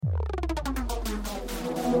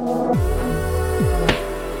Hello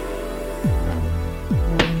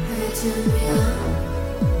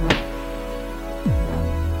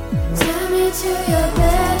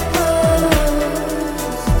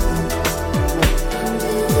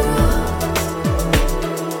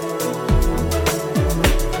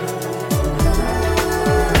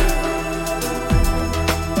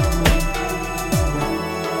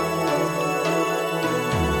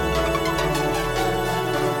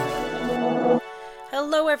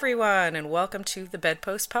everyone, and welcome to the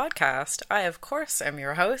Bedpost Podcast. I, of course, am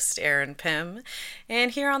your host, Erin Pym,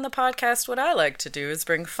 and here on the podcast, what I like to do is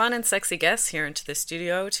bring fun and sexy guests here into the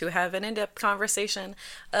studio to have an in-depth conversation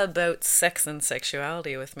about sex and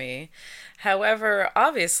sexuality with me. However,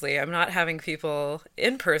 obviously, I'm not having people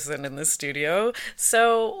in person in the studio,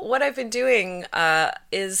 so what I've been doing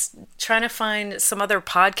is trying to find some other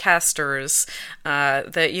podcasters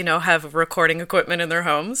that, have recording equipment in their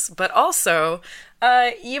homes, but also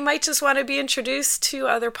you might just want to be introduced to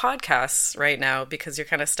other podcasts right now because you're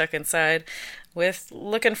kind of stuck inside with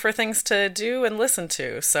looking for things to do and listen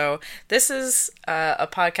to. So this is a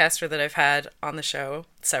podcaster that I've had on the show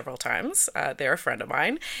several times. They're a friend of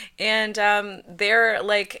mine, and they're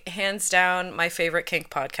like hands down my favorite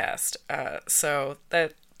kink podcast. So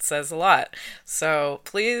that says a lot. So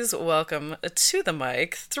please welcome to the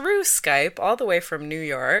mic through Skype all the way from New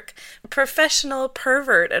York, professional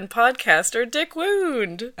pervert and podcaster Dick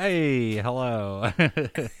Wound. Hey, hello.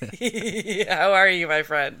 How are you, my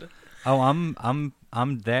friend? Oh, I'm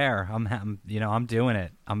there. I'm doing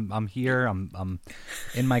it. I'm here. I'm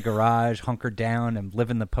in my garage, hunkered down, and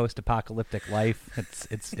living the post-apocalyptic life.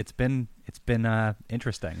 It's been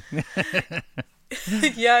interesting.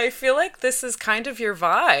 Yeah, I feel like this is kind of your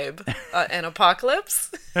vibe, an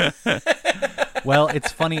apocalypse. Well,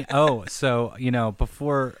 it's funny. Oh, so,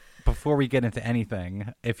 before we get into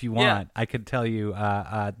anything, if you want, I could tell you,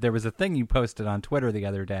 there was a thing you posted on Twitter the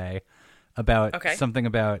other day about something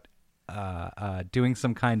about doing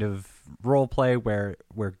some kind of role play where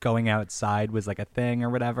going outside was like a thing or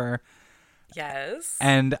whatever. Yes.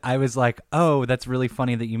 And I was like, oh, that's really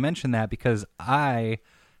funny that you mentioned that, because I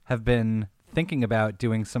have been thinking about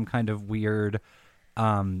doing some kind of weird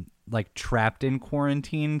like trapped in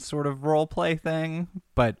quarantine sort of role play thing,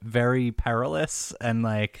 but very perilous, and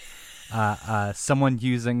like someone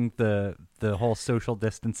using the whole social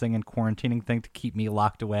distancing and quarantining thing to keep me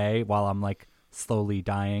locked away while I'm like slowly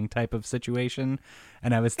dying type of situation.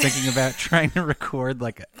 And I was thinking about trying to record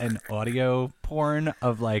like an audio porn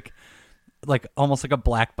of like almost like a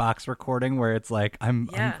black box recording where it's like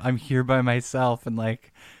I'm here by myself, and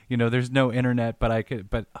like, there's no internet,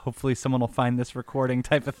 but hopefully someone will find this recording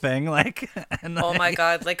type of thing. Like, and oh my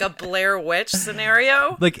God, like a Blair Witch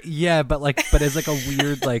scenario? Like, yeah, but as like a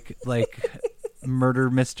weird, like murder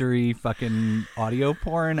mystery fucking audio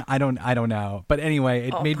porn. I don't know. But anyway,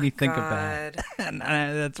 it made me think of that. And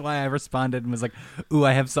that's why I responded and was like, ooh,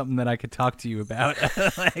 I have something that I could talk to you about.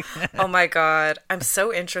 Like, oh my God. I'm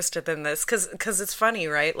so interested in this because it's funny,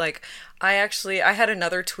 right? Like, I had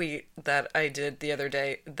another tweet that I did the other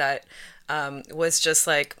day that was just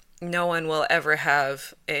like, no one will ever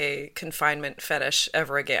have a confinement fetish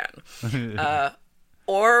ever again.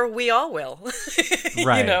 Or we all will,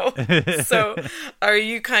 right? So are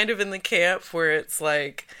you kind of in the camp where it's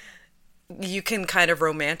like you can kind of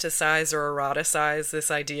romanticize or eroticize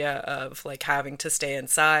this idea of like having to stay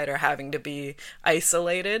inside or having to be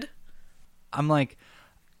isolated? I'm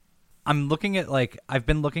looking at like, I've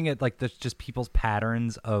been looking at like just people's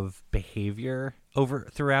patterns of behavior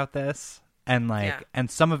throughout this, and like,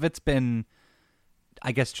 and some of it's been,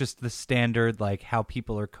 I guess, just the standard, like how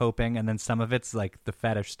people are coping, and then some of it's like the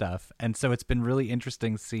fetish stuff. And so it's been really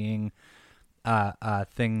interesting seeing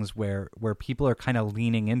things where people are kind of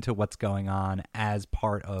leaning into what's going on as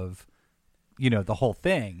part of, the whole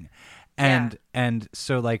thing. And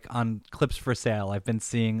so like on Clips for Sale, I've been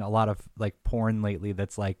seeing a lot of like porn lately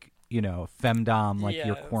that's like, femdom, like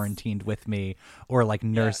you're quarantined with me, or like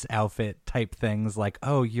nurse outfit type things, like,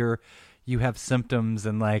 oh, you have symptoms,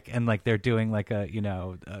 and they're doing like a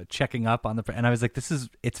checking up on and I was like,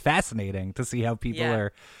 it's fascinating to see how people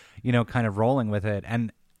are kind of rolling with it.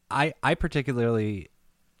 And I particularly,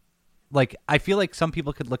 like, I feel like some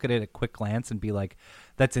people could look at it at quick glance and be like,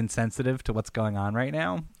 that's insensitive to what's going on right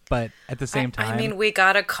now, but at the same time, I mean, we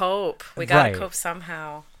gotta cope cope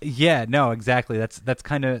somehow. Yeah, no, exactly. That's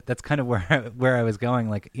kind of where I was going.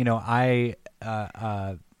 Like, I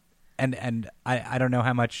And I don't know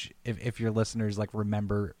how much if your listeners like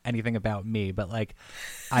remember anything about me, but like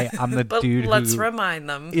I'm the dude. Let's remind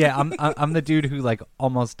them. Yeah, I'm the dude who like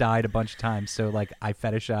almost died a bunch of times. So like I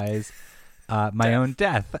fetishize my own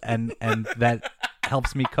death, and that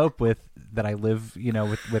helps me cope with that I live,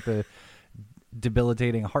 with a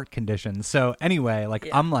debilitating heart condition. So anyway, like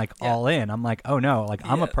I'm like all in. I'm like, oh no, like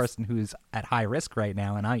I'm a person who's at high risk right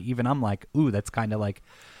now, and I'm like, ooh, that's kind of like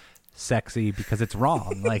sexy because it's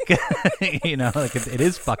wrong. Like like it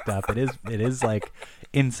is fucked up. It is like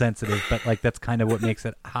insensitive, but like that's kind of what makes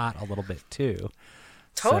it hot a little bit too.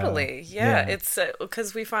 Totally. So, yeah. It's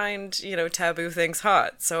because we find, taboo things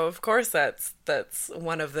hot. So of course that's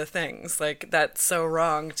one of the things. Like that's so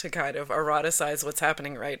wrong to kind of eroticize what's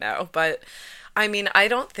happening right now. But I mean, I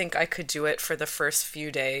don't think I could do it for the first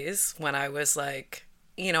few days when I was like,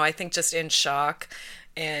 I think just in shock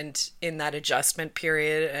and in that adjustment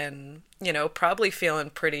period and, probably feeling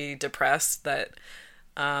pretty depressed that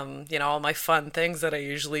all my fun things that I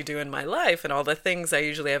usually do in my life and all the things I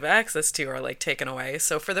usually have access to are like taken away.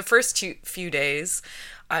 So for the first few days,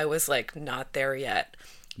 I was like not there yet.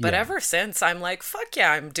 But ever since, I'm like, fuck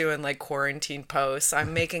yeah, I'm doing like quarantine posts.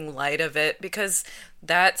 I'm making light of it because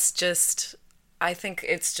that's just, I think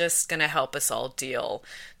it's just going to help us all deal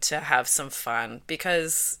to have some fun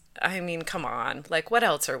because, I mean, come on, like what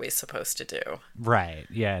else are we supposed to do? Right.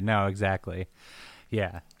 Yeah, no, exactly.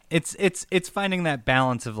 Yeah. It's finding that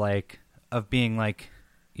balance of being like,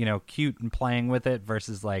 cute and playing with it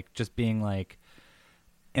versus like just being like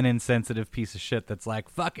an insensitive piece of shit that's like,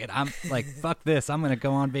 fuck it, I'm like, fuck this, I'm gonna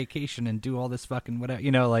go on vacation and do all this fucking whatever,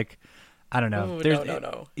 like, I don't know. Ooh,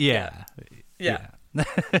 no. Yeah. Yeah.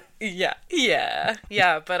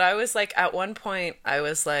 But I was like, at one point, I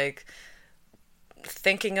was like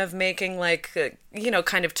thinking of making like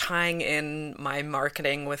kind of tying in my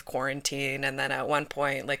marketing with quarantine, and then at one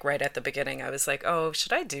point, like right at the beginning, I was like, oh,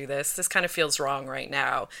 should I do this kind of feels wrong right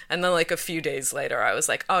now, and then like a few days later I was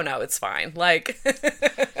like, oh no, it's fine, like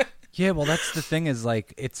yeah, well that's the thing is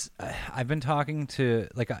like it's I've been talking to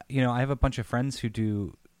like I have a bunch of friends who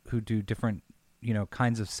do different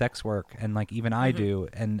kinds of sex work, and like even I do,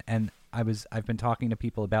 and I've been talking to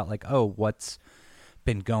people about like, oh, what's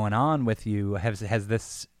been going on with you? Has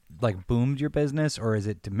this like boomed your business or is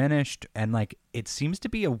it diminished? And like it seems to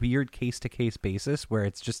be a weird case to case basis where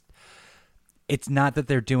it's not that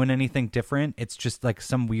they're doing anything different, it's just like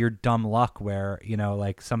some weird dumb luck where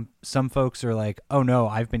like some folks are like, oh no,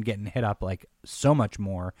 I've been getting hit up like so much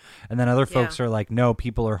more, and then other folks are like, no,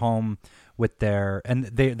 people are home with and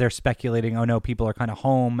they're speculating, oh no, people are kind of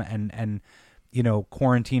home and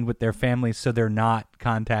quarantined with their families, so they're not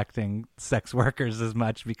contacting sex workers as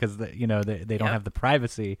much because they don't have the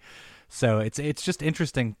privacy. So it's just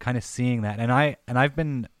interesting kind of seeing that. And I've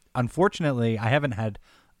been, unfortunately, I haven't had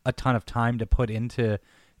a ton of time to put into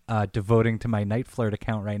devoting to my Night Flirt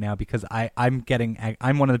account right now because I'm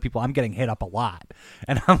one of the people, I'm getting hit up a lot,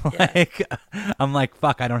 and I'm like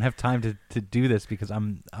fuck, I don't have time to do this because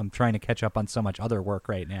I'm trying to catch up on so much other work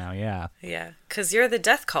right now. Yeah, because you're the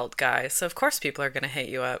death cult guy, so of course people are gonna hit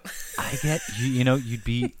you up. I get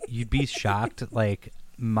you'd be shocked. Like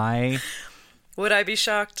would I be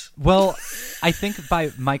shocked? Well, I think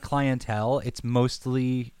by my clientele, it's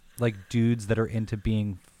mostly like dudes that are into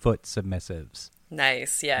being foot submissives.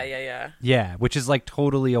 Nice. Yeah. Yeah, which is like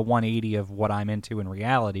totally a 180 of what I'm into in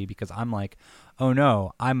reality because I'm like, oh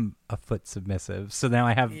no, I'm a foot submissive. So now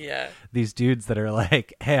I have these dudes that are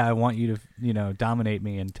like, hey, I want you to, dominate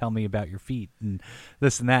me and tell me about your feet and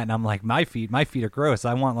this and that. And I'm like, my feet are gross.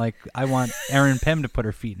 I want Erin Pym to put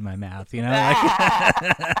her feet in my mouth,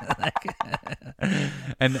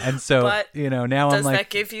 and so, but now does I'm like, that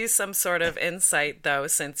give you some sort of insight though,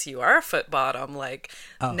 since you are a foot bottom, like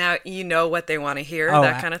now you know what they want to hear,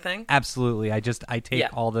 that kind of thing? Absolutely. I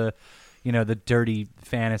take all the, the dirty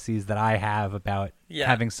fantasies that I have about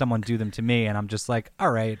having someone do them to me, and I'm just like,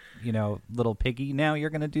 all right, little piggy, now you're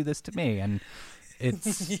going to do this to me, and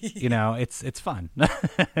it's it's fun.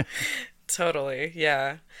 Totally.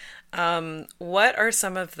 Yeah. What are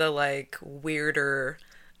some of the like weirder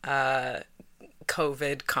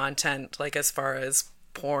COVID content, like as far as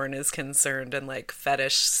porn is concerned and like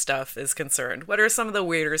fetish stuff is concerned? What are some of the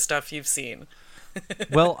weirder stuff you've seen?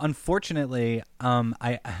 Well, unfortunately,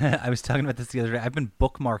 I was talking about this the other day. I've been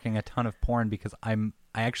bookmarking a ton of porn because I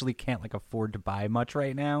actually can't like afford to buy much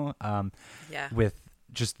right now. With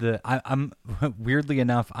just I'm weirdly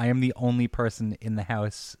enough, I am the only person in the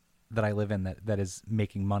house that I live in that is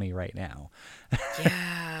making money right now.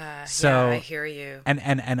 Yeah. So I hear you. And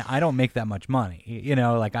I don't make that much money.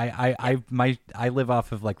 Like I live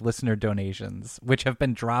off of like listener donations, which have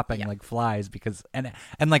been dropping like flies because and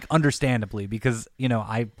like understandably because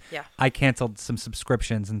I canceled some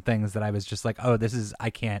subscriptions and things that I was just like, oh,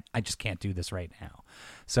 I just can't do this right now.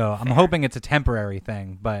 So I'm hoping it's a temporary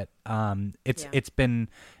thing, but it's been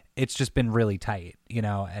it's just been really tight,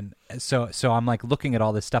 and so I'm like looking at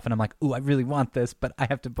all this stuff and I'm like, ooh, I really want this, but I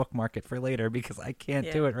have to bookmark it for later because I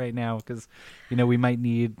can't do it right now because, we might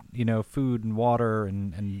need, food and water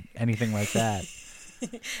and anything like that.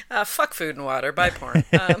 Fuck food and water, buy porn.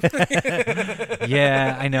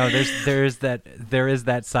 Yeah, I know. There is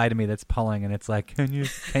that side of me that's pulling, and it's like, can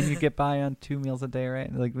you get by on 2 meals a day,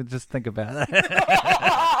 right? Like, just think about it.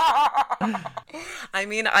 I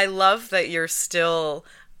mean, I love that you're still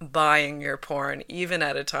buying your porn even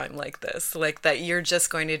at a time like this, like that you're just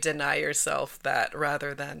going to deny yourself that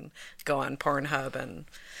rather than go on Pornhub and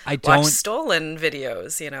watch stolen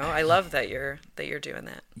videos. I love that you're doing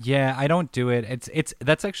that. Yeah, I don't do it.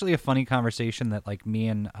 That's actually a funny conversation that like me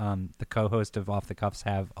and the co-host of Off the Cuffs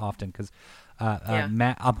have often because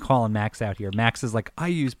I'm calling Max out here. Max is like, I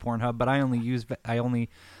use Pornhub, but I only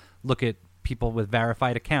look at people with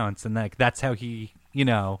verified accounts, and like that's how he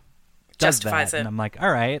does justifies that. it. And I'm like,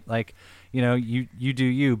 all right, like you do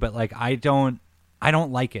you, but like I don't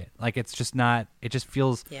like it. Like it's just not. It just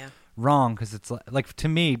feels wrong because it's like to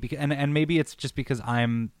me, and maybe it's just because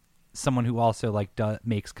I'm someone who also like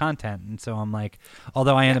makes content, and so I'm like,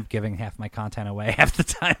 although I end up giving half my content away half the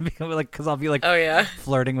time because I'll be like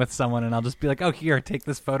flirting with someone and I'll just be like, oh, here, take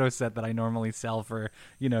this photo set that I normally sell for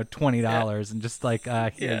 $20 and just like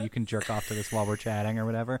here, you can jerk off to this while we're chatting or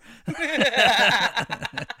whatever.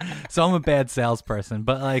 So I'm a bad salesperson,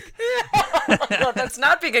 but like well, that's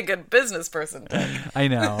not being a good business person. I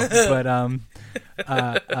know, but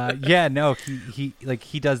no,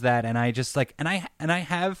 he does that, and I just like, and I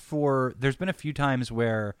have there's been a few times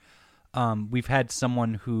where we've had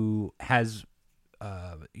someone who has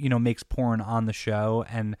makes porn on the show,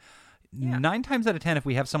 and 9 times out of 10 if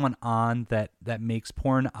we have someone on that makes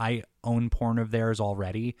porn, I own porn of theirs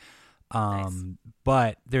already. Nice.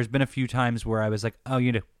 But there's been a few times where I was like, oh,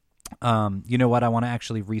 you know what, I want to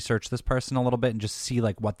actually research this person a little bit and just see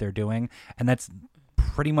like what they're doing, and that's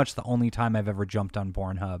pretty much the only time I've ever jumped on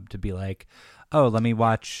Pornhub to be like, oh, let me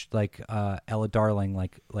watch like Ella Darling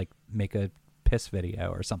like make a piss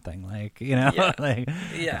video or something, like like,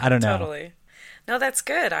 I don't know. Totally. No, that's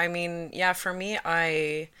good. I mean, for me,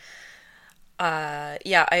 I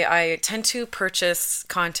tend to purchase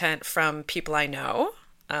content from people I know.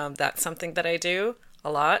 That's something that I do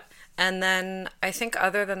a lot. And then I think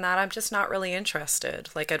other than that, I'm just not really interested.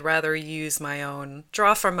 Like I'd rather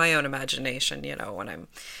draw from my own imagination, when I'm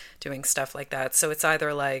doing stuff like that. So it's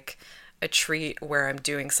either like a treat where I'm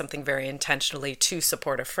doing something very intentionally to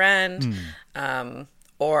support a friend,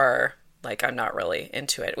 or like I'm not really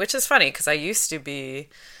into it, which is funny because I used to be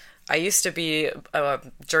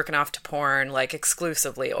jerking off to porn like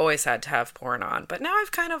exclusively, always had to have porn on. But now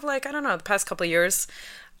I've kind of like, I don't know, the past couple of years,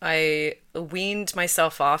 I weaned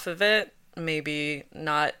myself off of it. Maybe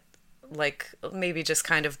not maybe just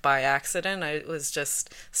kind of by accident. I was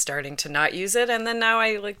just starting to not use it. And then now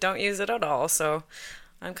I like don't use it at all. So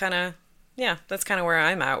I'm kind of, that's kind of where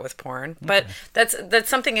I'm at with porn. Okay. But that's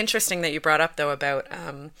something interesting that you brought up though about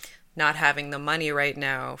not having the money right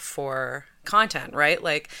now for content, right?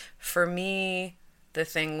 Like for me, the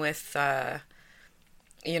thing with, have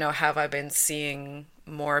I been seeing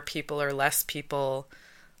more people or less people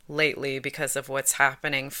lately because of what's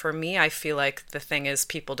happening? For me, I feel like the thing is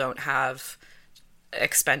people don't have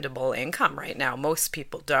expendable income right now. Most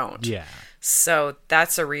people don't. Yeah. So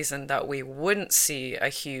that's a reason that we wouldn't see a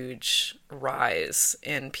huge rise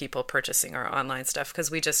in people purchasing our online stuff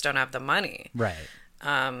because we just don't have the money. Right.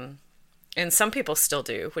 And some people still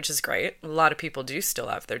do, which is great. A lot of people do still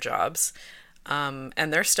have their jobs, and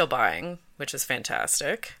they're still buying, which is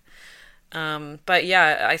fantastic. But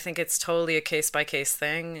I think it's totally a case-by-case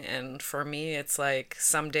thing. And for me, it's like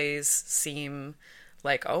some days seem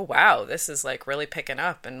like, oh, wow, this is like really picking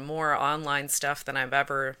up and more online stuff than I've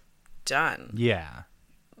ever done. Yeah.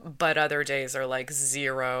 But other days are like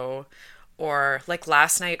zero. Or like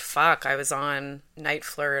last night, I was on Night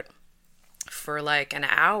Flirt for like an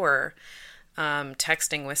hour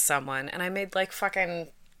texting with someone, and I made like fucking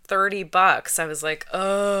 $30. I was like,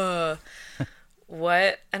 ugh.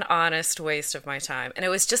 What an honest waste of my time. And it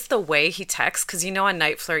was just the way he texts, because on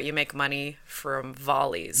Night Flirt you make money from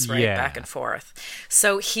volleys, right? Yeah. Back and forth.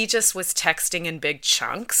 So he just was texting in big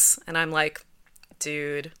chunks, and I'm like,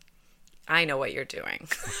 dude, I know what you're doing.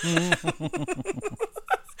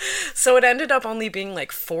 So it ended up only being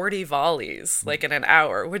like 40 volleys, like in an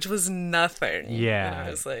hour, which was nothing. Yeah. And I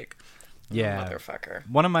was like, motherfucker.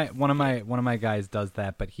 One of my guys does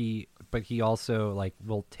that, but he also like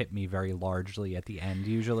will tip me very largely at the end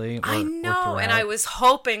usually. I know, and I was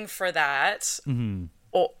hoping for that,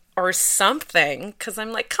 or something, because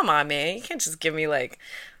I'm like, come on, man, you can't just give me like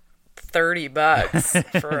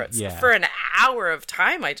 $30 for Yeah. for an hour of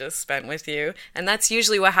time I just spent with you. And that's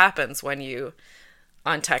usually what happens when you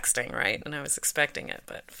on texting, right? And I was expecting it,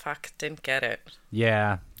 but fuck, didn't get it.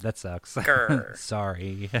 Yeah, that sucks. Grr.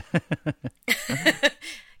 Sorry.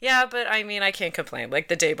 Yeah, but I mean, I can't complain. Like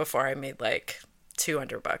the day before I made like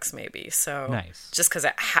 $200 maybe. So Nice. just because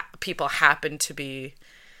people happen to be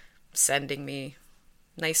sending me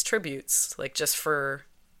nice tributes, like just for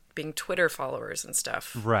being Twitter followers and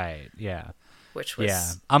stuff. Right. Yeah. Which was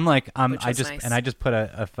Yeah. I just nice. and I just put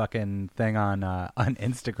a fucking thing on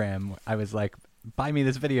Instagram. I was like, buy me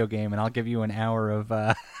this video game and I'll give you an hour of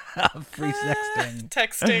free sexting.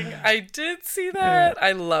 Texting. I did see that. Yeah.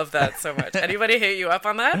 I love that so much. Anybody hit you up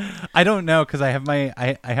on that? I don't know, because I have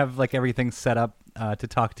I have like everything set up to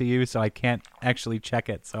talk to you, so I can't actually check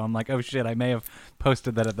it. So I'm like, oh shit, I may have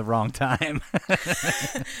posted that at the wrong time.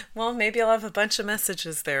 Well, maybe I'll have a bunch of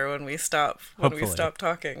messages there when we stop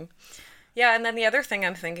talking. Yeah, and then the other thing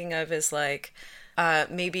I'm thinking of is like,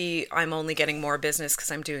 maybe I'm only getting more business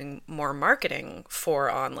because I'm doing more marketing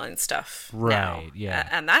for online stuff now. Yeah.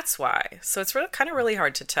 And that's why. So it's kind of really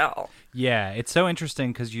hard to tell. Yeah, it's so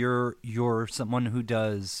interesting because you're someone who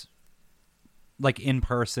does like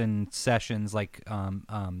in-person sessions, like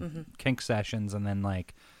kink sessions, and then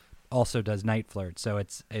like also does night flirt. So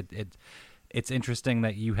it's interesting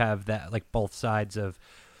that you have that, like, both sides of,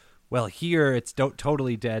 well, here it's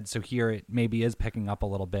totally dead, so here it maybe is picking up a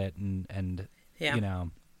little bit, and yeah. You know,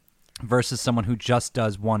 versus someone who just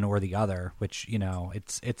does one or the other, which, you know,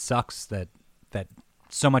 it sucks that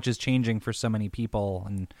so much is changing for so many people.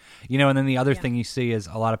 And, you know, and then the other thing you see is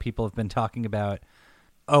a lot of people have been talking about,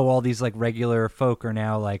 oh, all these like regular folk are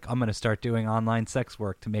now like, I'm going to start doing online sex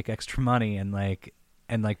work to make extra money. And like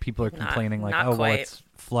people are complaining like, oh, well, it's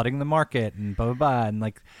flooding the market and blah, blah, blah. And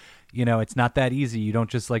like, you know, it's not that easy. You don't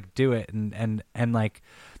just like do it. And like,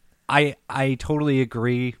 I totally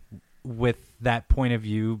agree with that point of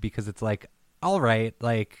view, because it's like, all right,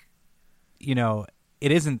 like, you know,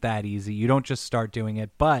 it isn't that easy. You don't just start doing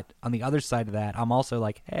it. But on the other side of that, I'm also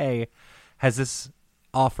like, hey, has this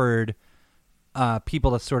offered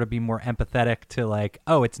people to sort of be more empathetic to like,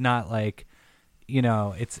 oh, it's not like, you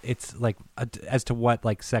know, it's like as to what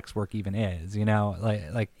like sex work even is, you know,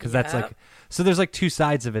 like because that's like, so there's like two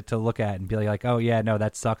sides of it to look at and be like, oh yeah, no,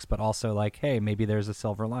 that sucks, but also like, hey, maybe there's a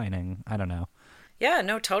silver lining. I don't know. Yeah,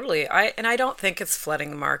 no, totally. I don't think it's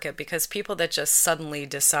flooding the market, because people that just suddenly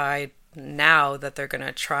decide now that they're going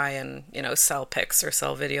to try and, you know, sell pics or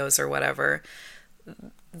sell videos or whatever,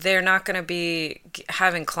 they're not going to be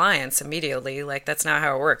having clients immediately. Like, that's not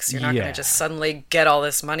how it works. You're not going to just suddenly get all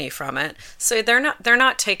this money from it. So they're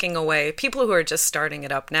not taking away, people who are just starting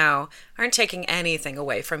it up now aren't taking anything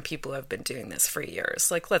away from people who have been doing this for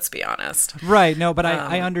years. Like, let's be honest. Right. No, but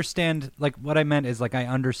I understand, like, what I meant is, like, I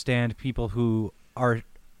understand people who are,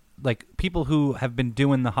 like, people who have been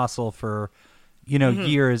doing the hustle for, you know,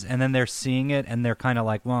 years, and then they're seeing it and they're kind of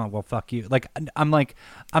like, well, fuck you. Like, I'm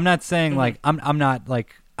not saying like, I'm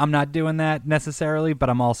not doing that necessarily, but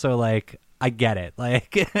I'm also like, I get it.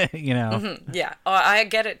 Like, you know. Mm-hmm. Yeah. Oh, I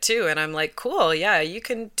get it too. And I'm like, cool. Yeah, you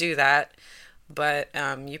can do that. But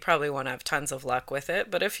you probably won't have tons of luck with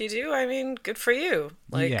it. But if you do, I mean, good for you.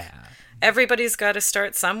 Like, everybody's got to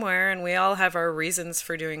start somewhere, and we all have our reasons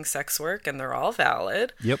for doing sex work, and they're all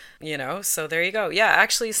valid. Yep. You know, so there you go. Yeah,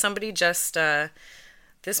 actually, somebody just,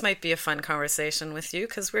 this might be a fun conversation with you,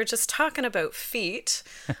 because we're just talking about feet.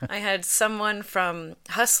 I had someone from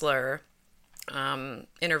Hustler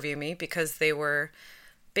interview me, because they were,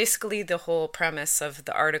 basically the whole premise of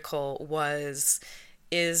the article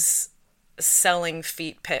is selling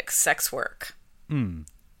feet pics sex work? Okay.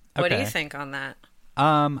 What do you think on that?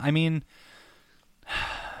 I mean,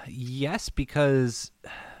 yes, because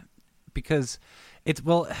it's,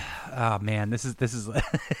 well, oh man, this is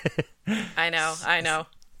I know.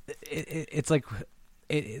 It's like,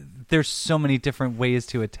 there's so many different ways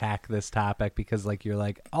to attack this topic, because like, you're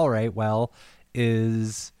like, all right, well,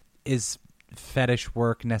 is fetish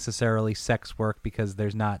work necessarily sex work because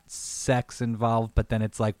there's not sex involved? But then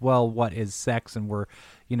it's like, well, what is sex? And we're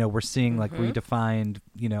seeing like redefined,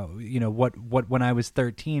 you know what when I was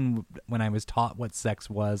 13, when I was taught what sex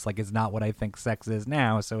was, like, is not what I think sex is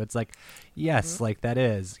now. So it's like, yes, like that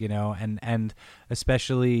is, you know, and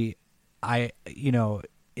especially I, you know,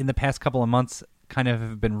 in the past couple of months kind of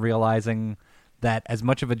have been realizing that as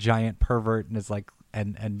much of a giant pervert and as like,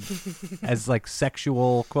 and as like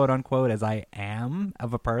sexual, quote unquote, as I am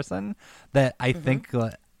of a person, that I think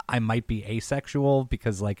I might be asexual,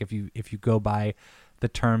 because like if you go by the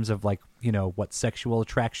terms of like, you know, what sexual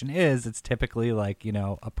attraction is, it's typically like, you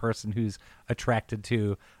know, a person who's attracted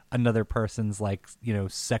to another person's like, you know,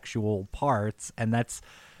 sexual parts, and that's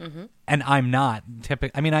and I'm not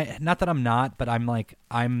typical. I mean, not that I'm not, but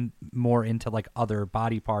I'm more into like other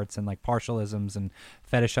body parts and like partialisms and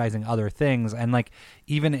fetishizing other things. And like,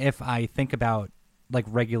 even if I think about like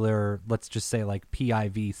regular, let's just say like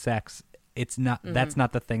PIV sex, it's not, that's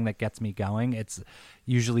not the thing that gets me going. It's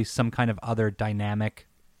usually some kind of other dynamic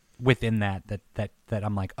within that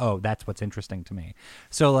I'm like, oh, that's what's interesting to me.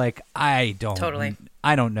 So like, I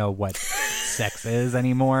don't know what sex is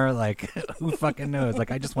anymore. Like, who fucking knows?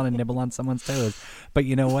 Like, I just want to nibble on someone's toes. But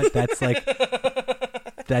you know what? That's like,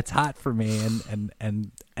 that's hot for me.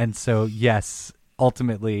 And so yes,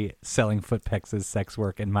 ultimately selling foot pics is sex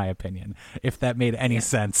work, in my opinion, if that made any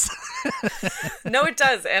sense. No, it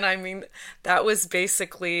does. And I mean, that was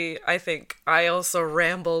basically, I think I also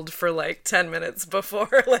rambled for like 10 minutes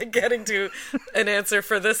before like getting to an answer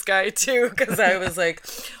for this guy too, because I was like,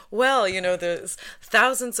 well, you know, there's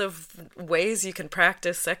thousands of ways you can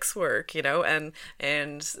practice sex work, you know,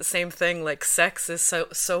 and same thing, like sex is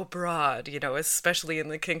so broad, you know, especially in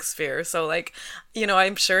the kink sphere. So like, you know,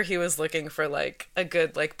 I'm sure he was looking for like a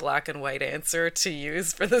good like black and white answer to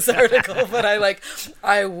use for this article, but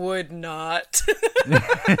I would not.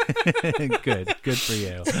 Good for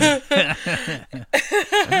you.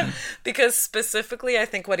 Because specifically, I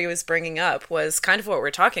think what he was bringing up was kind of what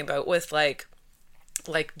we're talking about with like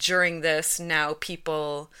during this, now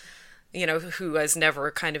people, you know, who has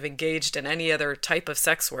never kind of engaged in any other type of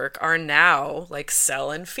sex work are now like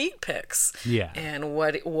selling feet pics. Yeah. And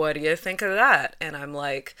what do you think of that? And I'm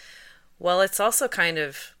like, well, it's also kind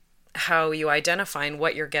of how you identify and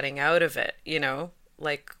what you're getting out of it, you know?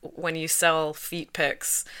 Like when you sell feet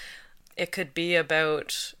pics, it could be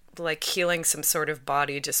about like healing some sort of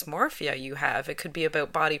body dysmorphia you have. It could be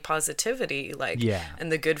about body positivity, like,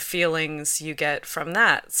 and the good feelings you get from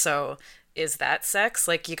that. So is that sex?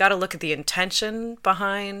 Like, you got to look at the intention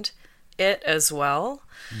behind it as well.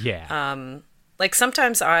 Yeah. Like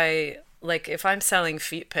sometimes if I'm selling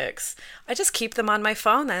feet pics, I just keep them on my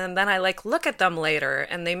phone and then I like look at them later,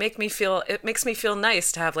 and it makes me feel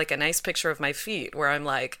nice to have like a nice picture of my feet where I'm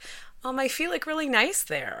like, oh, my feet look really nice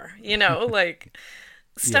there, you know, like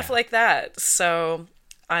stuff like that. So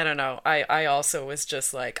I don't know. I also was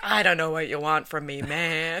just like, I don't know what you want from me,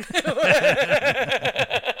 man.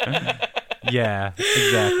 Yeah,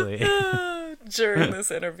 exactly. During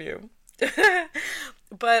this interview.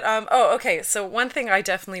 But, okay. So one thing I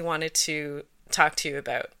definitely wanted to talk to you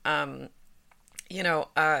about, you know,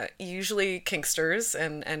 usually kinksters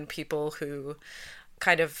and people who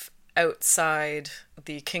kind of outside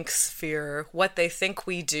the kink sphere, what they think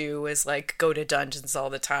we do is like go to dungeons all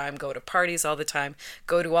the time, go to parties all the time,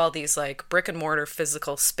 go to all these like brick and mortar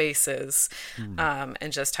physical spaces,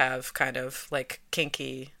 and just have kind of like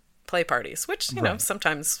kinky play parties, which, you know,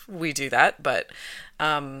 sometimes we do that, but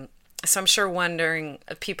so I'm sure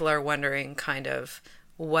people are wondering kind of,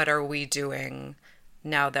 what are we doing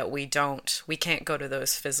now that we can't go to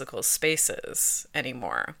those physical spaces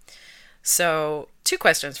anymore? So 2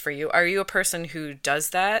 questions for you. Are you a person who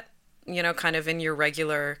does that, you know, kind of in your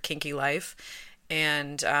regular kinky life?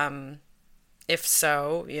 And if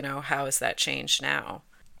so, you know, how has that changed now?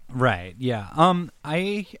 Right. Yeah.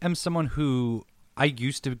 I am someone who, I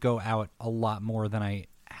used to go out a lot more than I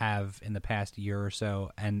have in the past year or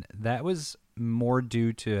so, and that was more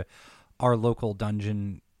due to our local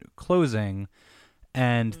dungeon closing.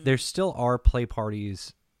 And there still are play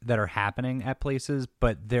parties that are happening at places,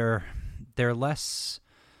 but they're less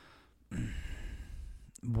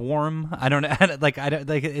warm. I don't know.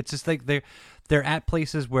 It's just like they're at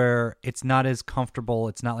places where it's not as comfortable.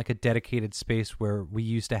 It's not like a dedicated space where we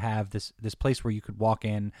used to have this place where you could walk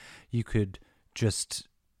in, you could just,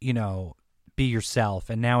 you know, be yourself.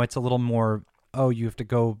 And now it's a little more, oh, you have to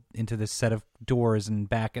go into this set of doors and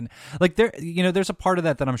back, and like there, you know, there's a part of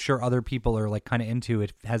that I'm sure other people are like kind of into.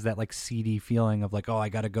 It has that like seedy feeling of like, oh, I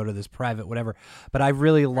got to go to this private whatever. But I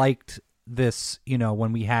really liked this, you know,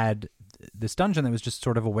 when we had this dungeon that was just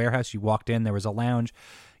sort of a warehouse. You walked in, there was a lounge,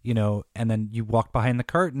 you know, and then you walked behind the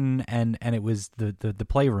curtain, and it was the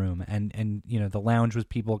playroom, and you know, the lounge was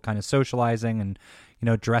people kind of socializing and, you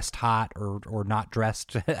know, dressed hot or not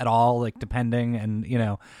dressed at all, like depending, and you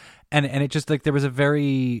know, and it just like there was a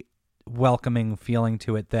very welcoming feeling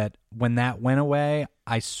to it that when that went away,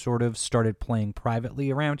 I sort of started playing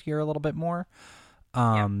privately around here a little bit more,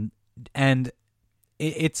 and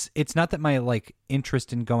it's not that my like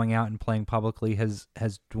interest in going out and playing publicly has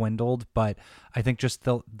dwindled, but I think just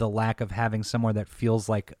the lack of having somewhere that feels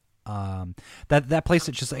like that place,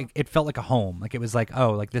 it just like it felt like a home. Like it was like,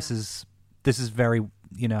 oh, like this is very,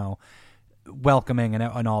 you know, welcoming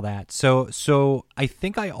and all that. So I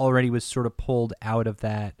think I already was sort of pulled out of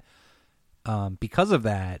that because of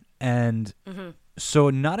that, and so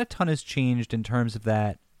not a ton has changed in terms of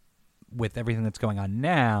that with everything that's going on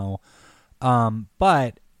now.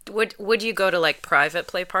 But would you go to like private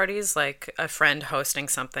play parties, like a friend hosting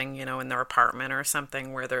something, you know, in their apartment or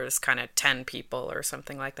something where there's kind of 10 people or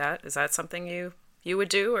something like that? Is that something you would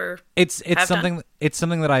do, or it's something it's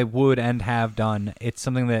something that I would and have done. It's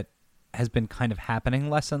something that has been kind of happening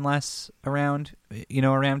less and less around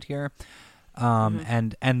here.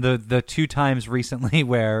 And the two times recently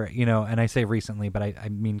where, you know, and I say recently, but I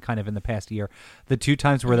mean kind of in the past year, the two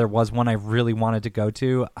times where there was one I really wanted to go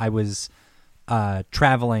to, I was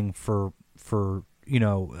traveling for you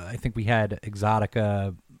know, I think we had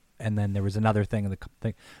Exotica, and then there was another thing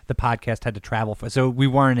the podcast had to travel for, so we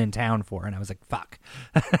weren't in town for, and I was like, fuck.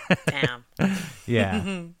 Damn.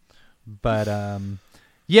 Yeah. But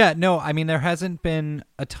yeah, no, I mean, there hasn't been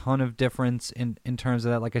a ton of difference in terms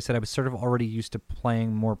of that. Like I said, I was sort of already used to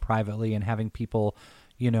playing more privately and having people,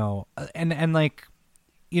 you know, and like,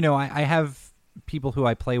 you know, I have people who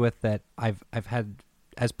I play with that I've had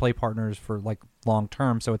as play partners for like long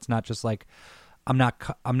term. So it's not just like, I'm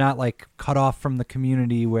not like cut off from the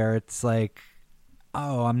community where it's like,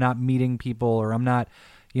 oh, I'm not meeting people, or I'm not,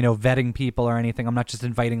 you know, vetting people or anything. I'm not just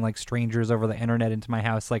inviting like strangers over the internet into my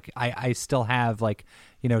house. Like I still have like,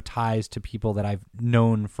 you know, ties to people that I've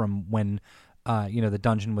known from when, you know, the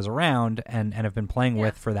dungeon was around and have been playing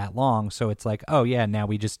with for that long. So it's like, oh yeah, now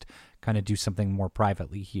we just kind of do something more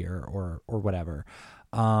privately here or whatever.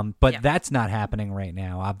 But that's not happening right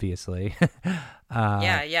now, obviously.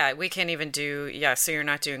 Yeah. We can't even do, so you're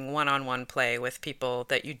not doing one-on-one play with people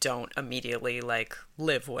that you don't immediately like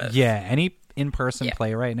live with. Yeah, any in-person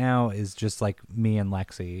play right now is just like me and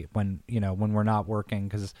Lexi when we're not working,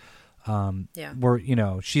 because we're, you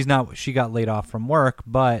know, she got laid off from work,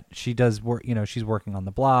 but she does work, you know, she's working on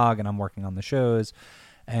the blog and I'm working on the shows.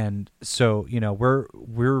 And so, you know, we're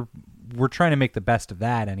trying to make the best of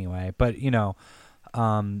that anyway, but you know,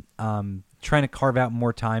 trying to carve out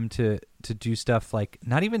more time to do stuff, like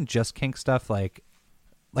not even just kink stuff, like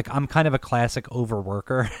I'm kind of a classic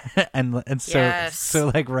overworker and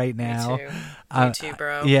so like right now, me too,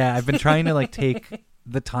 bro. Yeah, I've been trying to like take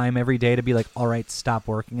the time every day to be like, all right, stop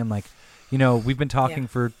working. And like, you know, we've been talking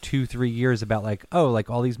for 2-3 years about like, oh, like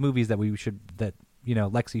all these movies that you know,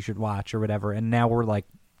 Lexi should watch or whatever, and now we're like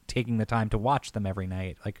taking the time to watch them every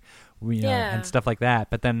night, like you know, and stuff like that.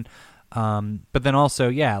 But then also,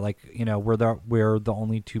 like, you know, we're the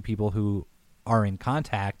only two people who are in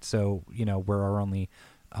contact, so you know, we're our only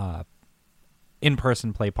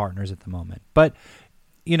in-person play partners at the moment. But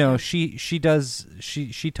you know, she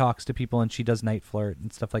talks to people and she does night flirt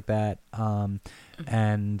and stuff like that.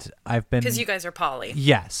 And I've been, because you guys are poly.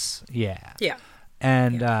 Yes, yeah.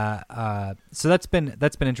 And so that's been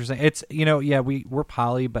interesting. It's, you know, we're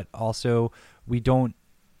poly, but also we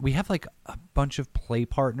have like a bunch of play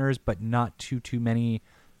partners, but not too many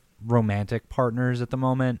romantic partners at the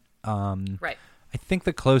moment. Right. I think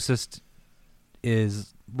the closest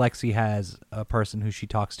is Lexi has a person who she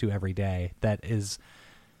talks to every day that is,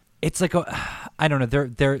 it's like I don't know,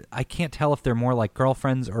 they're I can't tell if they're more like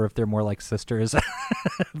girlfriends or if they're more like sisters.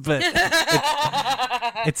 But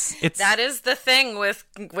it's that is the thing with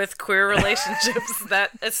queer relationships,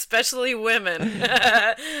 that especially women,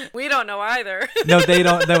 we don't know either. No, they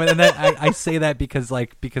don't. No, and I say that because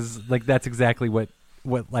that's exactly what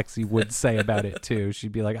Lexi would say about it too.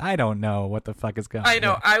 She'd be like, I don't know what the fuck is going on. I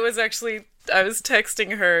know. I was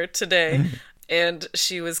texting her today. And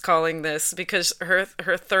she was calling this, because her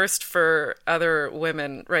thirst for other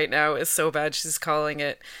women right now is so bad, she's calling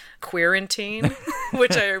it queerantine,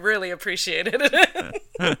 which I really appreciated.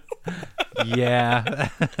 Yeah,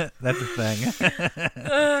 that's a thing.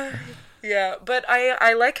 Yeah, but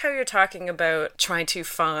I like how you're talking about trying to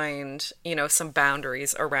find, you know, some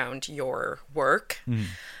boundaries around your work,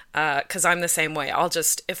 because I'm the same way.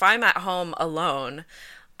 If I'm at home alone,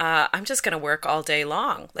 I'm just going to work all day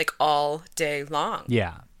long.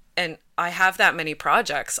 Yeah. And I have that many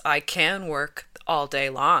projects. I can work all day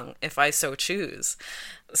long if I so choose.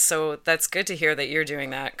 So that's good to hear that you're doing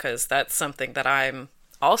that, because that's something that I'm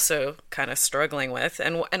also kind of struggling with.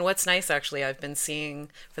 And what's nice, actually, I've been seeing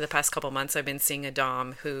for the past couple months, I've been seeing a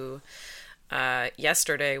dom who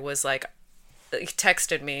yesterday was like,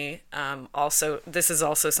 texted me. Also, this is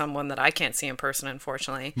also someone that I can't see in person,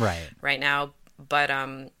 unfortunately, right now. But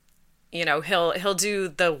you know, he'll do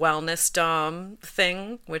the wellness dom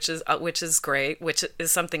thing, which is great, which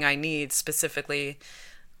is something I need specifically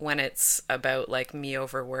when it's about like me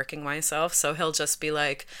overworking myself. So he'll just be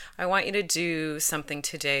like, I want you to do something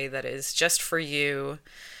today that is just for you,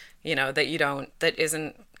 you know, that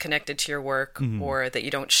isn't connected to your work or that you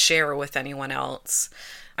don't share with anyone else.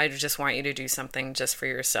 I just want you to do something just for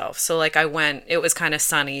yourself. So like it was kind of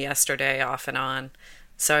sunny yesterday off and on.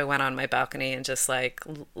 So I went on my balcony and just like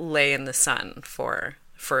lay in the sun for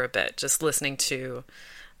a bit, just listening to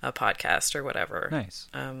a podcast or whatever. Nice.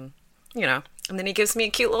 You know, and then he gives me a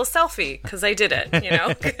cute little selfie because I did it, you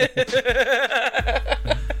know.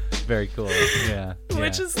 Very cool. Yeah.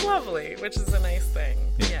 Which is lovely, which is a nice thing.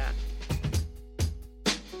 Yeah.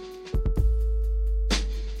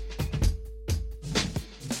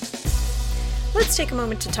 Let's take a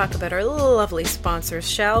moment to talk about our lovely sponsors,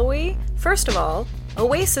 shall we? First of all,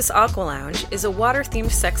 Oasis Aqua Lounge is a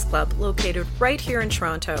water-themed sex club located right here in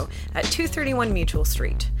Toronto at 231 Mutual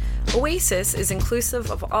Street. Oasis is inclusive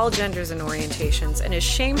of all genders and orientations and is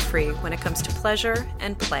shame-free when it comes to pleasure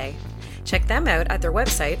and play. Check them out at their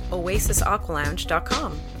website,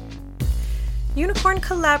 oasisaqualounge.com. Unicorn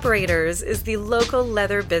Collaborators is the local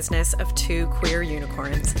leather business of two queer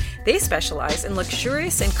unicorns. They specialize in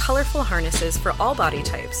luxurious and colorful harnesses for all body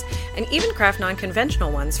types, and even craft non-conventional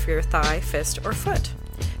ones for your thigh, fist, or foot.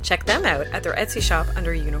 Check them out at their Etsy shop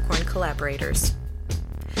under Unicorn Collaborators.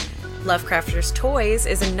 Lovecrafters Toys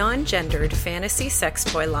is a non-gendered fantasy sex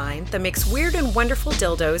toy line that makes weird and wonderful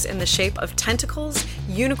dildos in the shape of tentacles,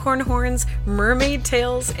 unicorn horns, mermaid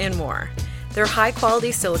tails, and more. Their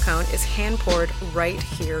high-quality silicone is hand-poured right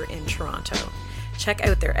here in Toronto. Check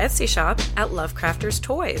out their Etsy shop at Lovecrafters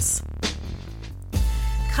Toys.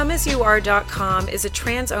 ComeAsYouAre.com is a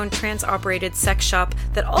trans-owned, trans-operated sex shop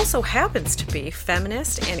that also happens to be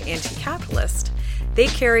feminist and anti-capitalist. They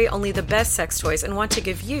carry only the best sex toys and want to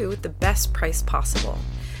give you the best price possible.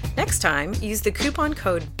 Next time, use the coupon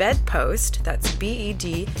code BEDPOST, that's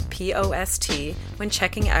BEDPOST, when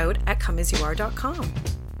checking out at ComeAsYouAre.com.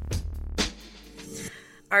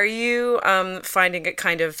 Are you finding it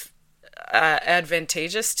kind of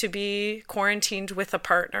advantageous to be quarantined with a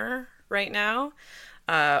partner right now?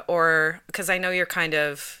 Or, because I know you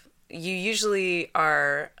usually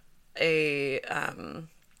are a,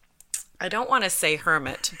 I don't want to say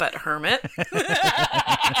hermit, but hermit.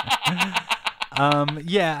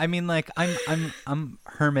 Yeah, I mean, like, I'm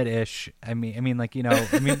hermit-ish. I mean, like, you know,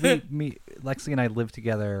 Lexi and I live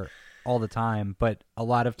together all the time, but a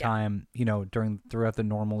lot of time, you know, throughout the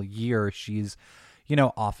normal year, she's, you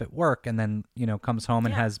know, off at work and then, you know, comes home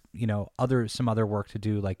and has, you know, some other work to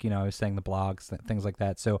do, like, you know, I was saying the blogs, things like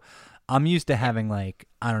that. So I'm used to having, like,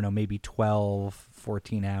 I don't know, maybe 12,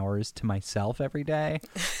 14 hours to myself every day.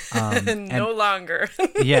 No longer.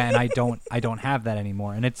 Yeah, and I don't have that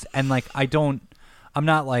anymore. And I'm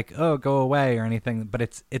not like, oh, go away or anything, but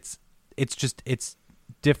it's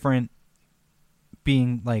different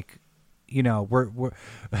being like, you know,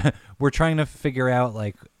 we're trying to figure out,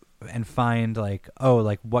 like, and find, like, oh,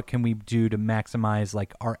 like, what can we do to maximize,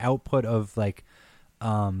 like, our output of, like,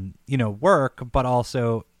 you know, work, but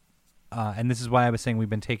also, and this is why I was saying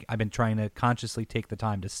I've been trying to consciously take the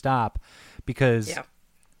time to stop, because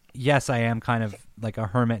yes, I am kind of like a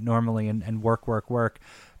hermit normally and work,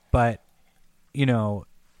 but, you know,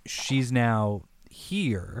 she's now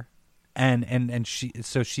here and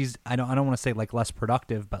she's, I don't want to say, like, less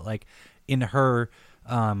productive, but, like, in her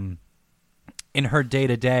day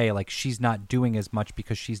to day, like, she's not doing as much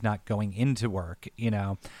because she's not going into work, you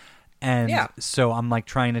know? And so I'm, like,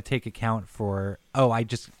 trying to take account for, I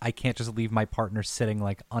can't just leave my partner sitting,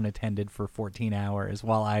 like, unattended for 14 hours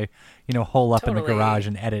while I, you know, hole up in the garage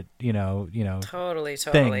and edit, you know, totally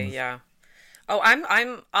things. Yeah. Oh,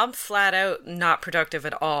 I'm flat out not productive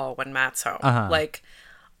at all when Matt's home. Like,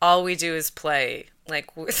 all we do is play. Like,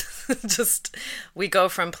 we go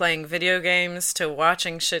from playing video games to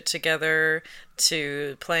watching shit together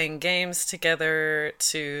to playing games together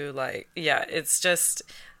to, like, it's just,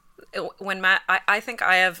 when Matt, I think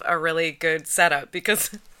I have a really good setup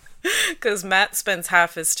because Matt spends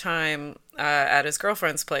half his time at his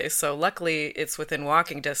girlfriend's place. So luckily it's within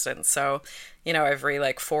walking distance. So, you know, every,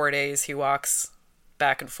 like, 4 days he walks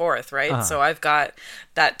back and forth, right? So I've got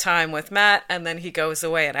that time with Matt and then he goes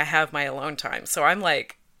away and I have my alone time. So I'm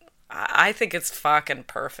like, I think it's fucking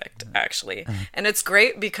perfect, actually. And it's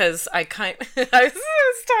great because I was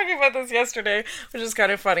talking about this yesterday, which is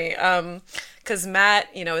kind of funny. Because Matt,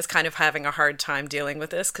 you know, is kind of having a hard time dealing with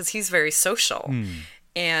this because he's very social.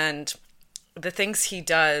 And the things he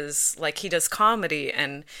does, like, he does comedy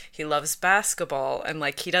and he loves basketball and,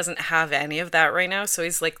 like, he doesn't have any of that right now. So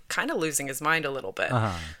he's, like, kind of losing his mind a little bit.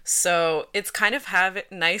 So it's kind of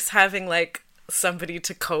nice having, like, somebody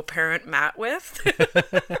to co-parent Matt with.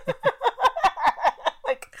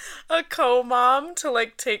 Like a co-mom to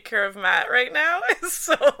like take care of Matt right now is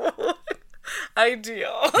so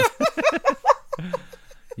ideal.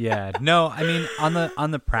 Yeah, no, I mean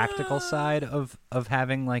on the practical side of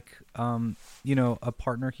having like a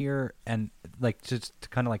partner here, and like just to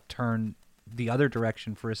kind of like turn the other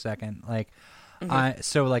direction for a second, like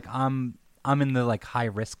I'm in the like high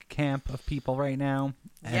risk camp of people right now.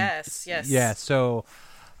 And yes. Yeah, so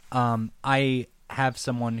I have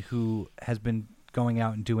someone who has been going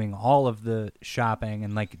out and doing all of the shopping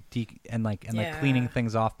and like cleaning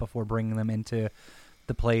things off before bringing them into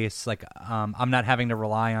the place. Like I'm not having to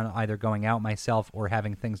rely on either going out myself or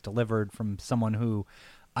having things delivered from someone who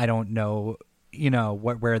I don't know,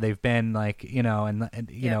 where they've been, like, and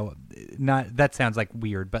not, that sounds like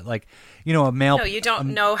weird, but like, a male. No, you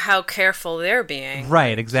don't know how careful they're being.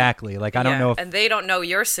 Right. Exactly. Like, I don't know. And they don't know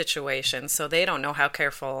your situation, so they don't know how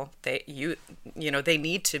careful they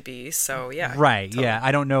need to be. So yeah. Right. Totally. Yeah.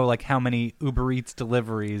 I don't know like how many Uber Eats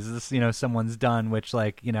deliveries someone's done, which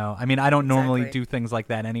like, I mean, I don't normally do things like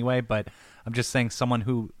that anyway, but I'm just saying someone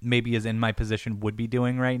who maybe is in my position would be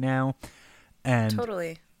doing right now. And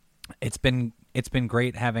totally. It's been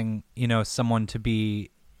great having, someone to be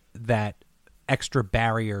that extra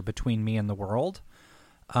barrier between me and the world.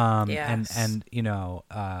 Yes. And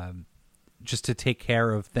just to take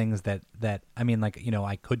care of things that I mean, like,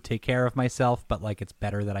 I could take care of myself, but like, it's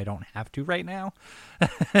better that I don't have to right now.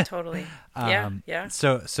 Totally. Yeah.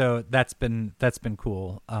 So that's been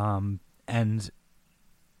cool. And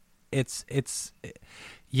it's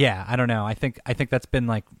yeah, I don't know. I think that's been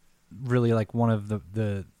like really like one of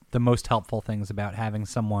the most helpful things about having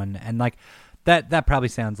someone. And like that probably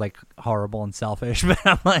sounds like horrible and selfish, but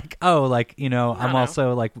I'm like, oh, like, I'm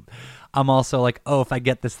also like, oh, if I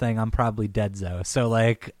get this thing, I'm probably dead-zo. So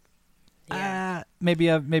like,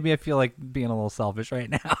 maybe I feel like being a little selfish right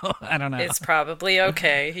now. I don't know. It's probably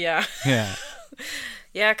okay. Yeah. Yeah.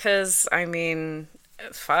 Yeah. 'Cause I mean,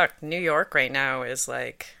 fuck, New York right now is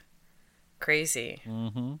like crazy.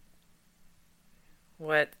 Mm-hmm.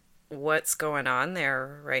 What's going on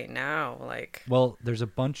there right now? Like, well, there's a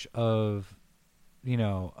bunch of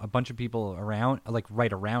people around, like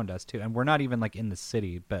right around us too, and we're not even like in the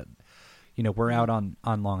city, but we're out on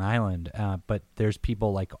Long Island, but there's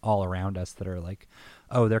people like all around us that are like,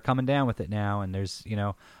 oh, they're coming down with it now. And there's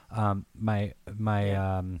my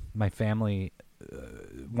family,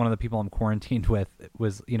 one of the people I'm quarantined with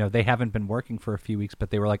was, they haven't been working for a few weeks,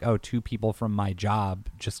 but they were like, oh, 2 people from my job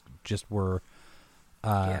just were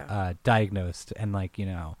diagnosed, and like,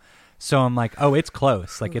 so I'm like, oh, it's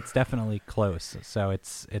close. Like, it's definitely close. So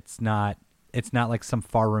it's not like some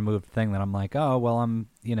far removed thing that I'm like, oh, well, I'm,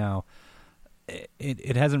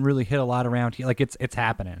 it hasn't really hit a lot around here. Like, it's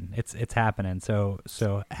happening. It's happening. So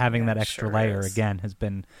having that extra layer again has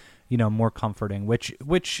been, more comforting, which,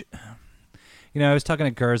 I was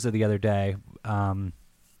talking to Gerza the other day. That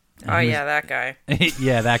guy.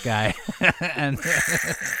 Yeah, that guy. And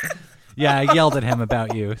yeah, I yelled at him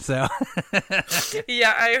about you, so.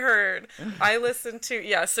 Yeah, I heard. I listened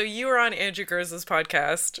to, so you were on Andrew Gerza's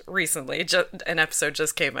podcast recently. An episode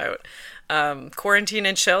just came out. Quarantine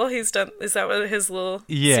and Chill, he's done, is that what his little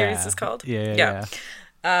series is called? Yeah.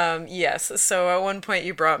 Yes, so at one point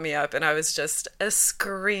you brought me up and I was just a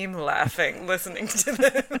scream laughing listening to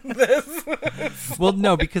this. Well,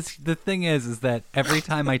 no, because the thing is that every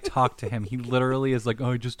time I talk to him, he literally is like,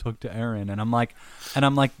 oh, I just talked to Aaron. And I'm like,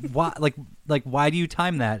 why, like, why do you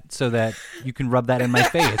time that so that you can rub that in my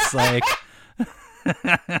face? Like,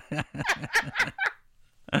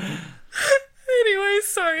 anyway,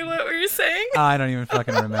 sorry, what were you saying? I don't even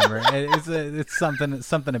fucking remember. It's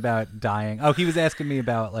something about dying. Oh, he was asking me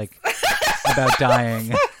about about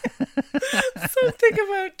dying. Something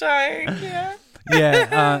about dying, yeah.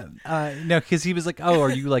 Yeah, no, because he was like, "Oh, are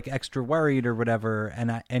you like extra worried or whatever?"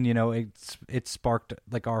 And it sparked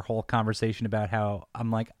like our whole conversation about how I'm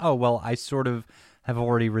like, "Oh, well, I sort of have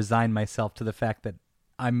already resigned myself to the fact that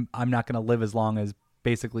I'm not going to live as long as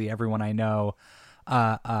basically everyone I know."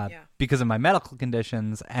 Because of my medical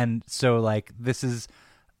conditions, and so like this is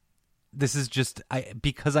just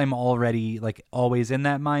because I'm already like always in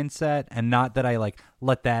that mindset, and not that I like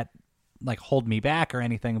let that like hold me back or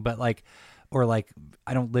anything, but like, or like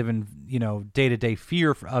I don't live in day-to-day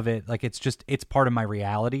fear of it. Like, it's part of my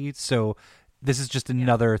reality. So this is just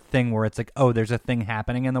another thing where it's like, oh, there's a thing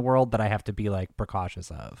happening in the world that I have to be like precautious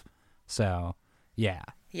of. So yeah.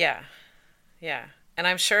 And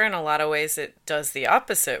I'm sure in a lot of ways it does the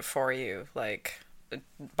opposite for you. Like,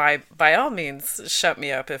 by all means, shut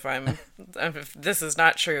me up if if this is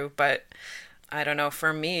not true. But I don't know,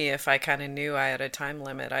 for me, if I kind of knew I had a time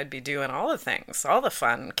limit, I'd be doing all the things, all the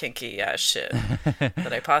fun, kinky ass shit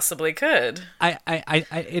that I possibly could.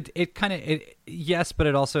 It kind of, yes, but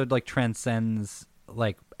it also like transcends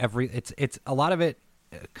like it's a lot of it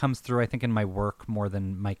comes through, I think, in my work more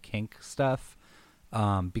than my kink stuff.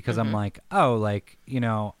 Because I'm like, oh, like, you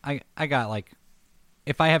know, I got like,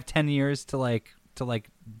 if I have 10 years to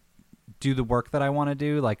do the work that I want to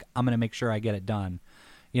do, like, I'm going to make sure I get it done.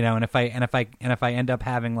 You know, and if I end up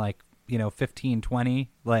having like, you know, 15,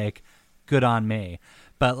 20, like, good on me.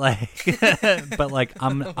 But like,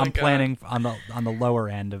 I'm planning on the lower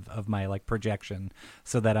end of my like projection,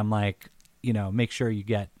 so that I'm like, you know, make sure you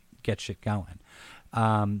get shit going.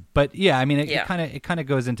 But yeah, I mean, it kind of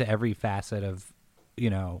goes into every facet of, you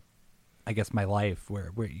know, I guess my life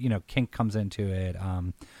where you know, kink comes into it.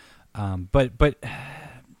 But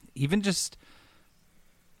even just,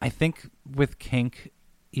 I think with kink,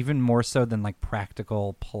 even more so than like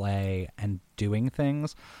practical play and doing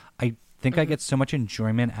things, I think I get so much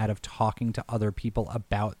enjoyment out of talking to other people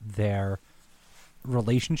about their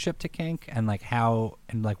relationship to kink and like how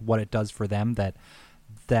and like what it does for them, that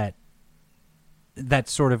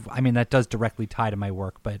sort of, I mean, that does directly tie to my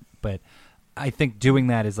work, but I think doing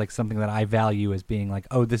that is like something that I value as being like,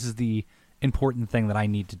 oh, this is the important thing that I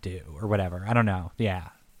need to do or whatever. I don't know. Yeah.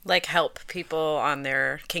 Like help people on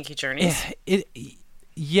their kinky journeys.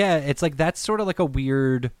 Yeah, it's like that's sort of like a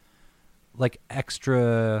weird, like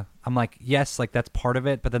extra. I'm like, yes, like that's part of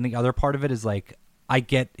it, but then the other part of it is like I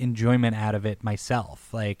get enjoyment out of it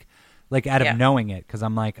myself, like out of knowing it, because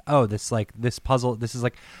I'm like, oh, this puzzle, this is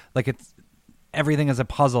like it's everything is a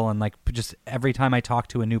puzzle, and like just every time I talk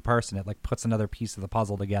to a new person, it like puts another piece of the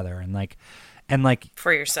puzzle together, and like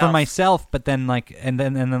for yourself, for myself, but then like and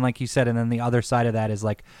then like you said, and then the other side of that is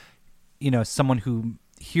like, you know, someone who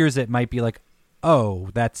hears it might be like, oh,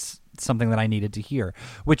 that's something that I needed to hear,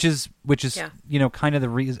 which is you know, kind of the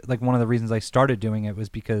reason, like one of the reasons I started doing it was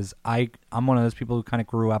because I'm one of those people who kind of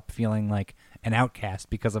grew up feeling like an outcast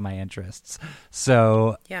because of my interests.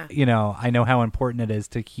 So you know, I know how important it is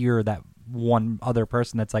to hear that one other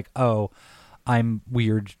person that's like, oh, I'm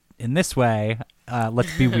weird in this way,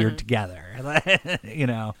 let's be weird together. You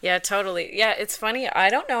know. Yeah, totally. Yeah, it's funny, I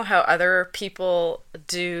don't know how other people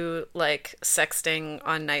do like sexting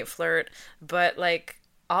on Night Flirt, but like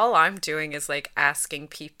all I'm doing is like asking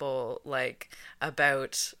people like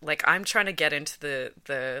about, like, I'm trying to get into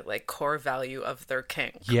the like core value of their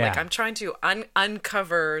kink. Yeah. Like I'm trying to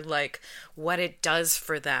uncover like what it does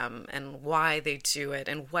for them and why they do it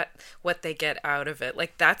and what they get out of it.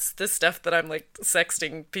 Like that's the stuff that I'm like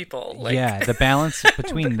sexting people. Like. Yeah, the balance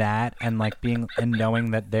between that and like being and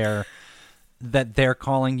knowing that they're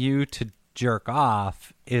calling you to jerk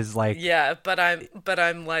off is like, yeah, but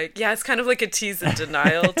I'm like, yeah, it's kind of like a tease and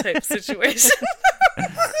denial type situation.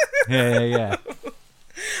 yeah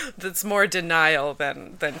That's more denial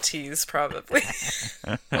than tease, probably.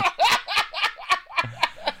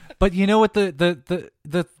 But you know what, the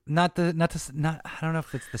not I don't know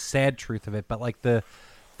if it's the sad truth of it, but like the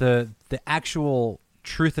actual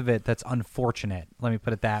truth of it that's unfortunate, let me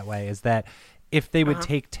put it that way, is that if they would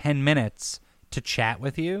take 10 minutes to chat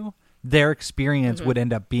with you, their experience would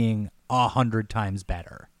end up being 100 times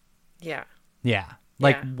better. Yeah.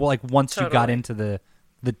 Like once totally. You got into the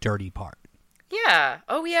dirty part. Yeah.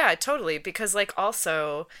 Oh yeah, totally. Because like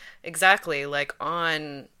also exactly like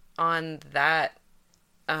on that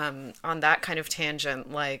kind of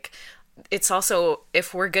tangent, like it's also,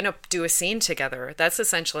 if we're going to do a scene together, that's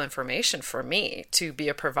essential information for me to be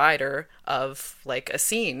a provider of like a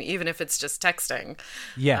scene, even if it's just texting.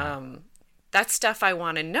 Yeah. That's stuff I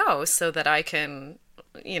want to know so that I can,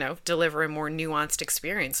 you know, deliver a more nuanced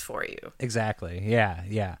experience for you. Exactly.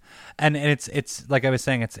 Yeah. And it's like I was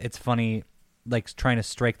saying, it's funny, like trying to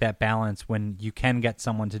strike that balance when you can get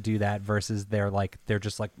someone to do that versus they're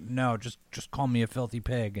just like, no, just call me a filthy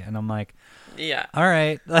pig. And I'm like, yeah, all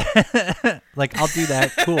right. Like I'll do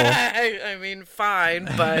that. Cool. I mean, fine,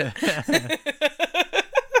 but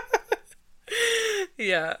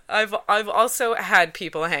yeah, I've also had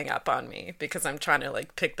people hang up on me because I'm trying to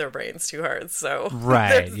like pick their brains too hard. So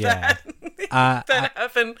right, yeah, that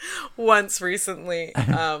happened once recently,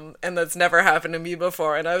 and that's never happened to me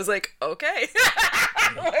before. And I was like, okay,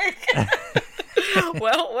 like,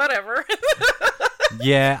 well, whatever.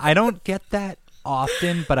 Yeah, I don't get that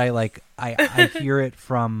often, but I hear it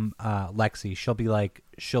from Lexi. She'll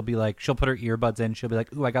put her earbuds in. She'll be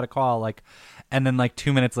like, "Ooh, I got a call." Like, and then like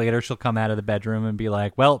 2 minutes later, she'll come out of the bedroom and be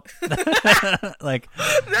like, "Well," like that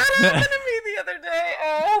happened to me the other day.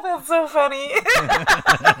 Oh, that's so funny.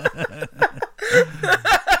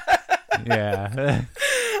 Yeah.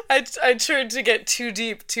 I tried to get too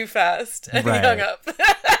deep too fast and he Right. hung up.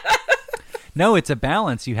 No, it's a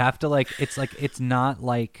balance. You have to it's not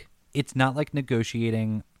like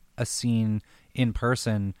negotiating a scene in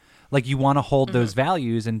person. Like you want to hold those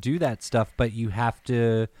values and do that stuff, but you have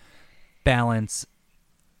to balance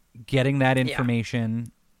getting that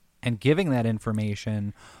information and giving that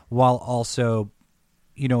information while also,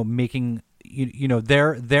 making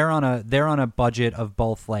they're on a budget of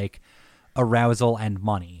both like arousal and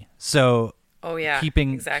money. So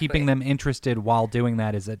keeping them interested while doing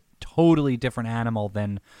that is a totally different animal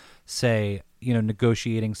than, say,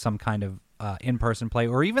 negotiating some kind of in-person play,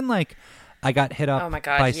 or even like I got hit up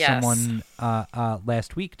by someone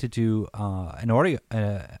last week to do an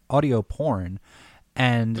audio porn,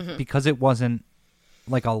 and because it wasn't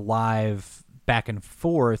like a live back and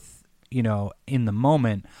forth, in the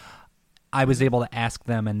moment, I was able to ask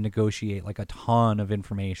them and negotiate like a ton of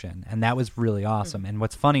information, and that was really awesome. And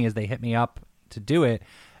what's funny is they hit me up to do it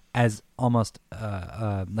as almost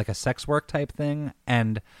like a sex work type thing,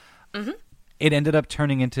 and it ended up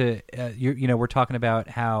turning into we're talking about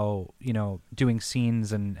how doing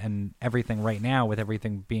scenes and everything right now with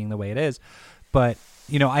everything being the way it is, but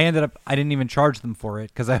I didn't even charge them for it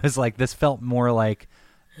because I was like, this felt more like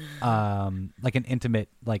an intimate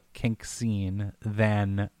like kink scene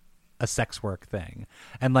than a sex work thing,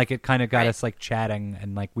 and like it kind of got us like chatting,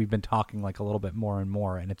 and like we've been talking like a little bit more and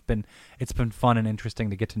more, and it's been fun and interesting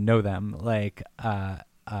to get to know them. Like I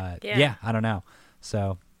don't know,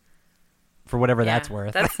 so for whatever that's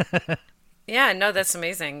worth. Yeah, no, that's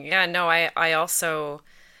amazing. Yeah, no, I also,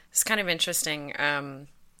 it's kind of interesting.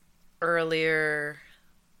 Earlier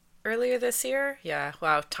this year, yeah,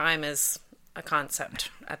 wow, time is a concept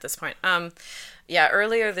at this point.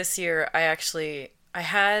 Earlier this year, I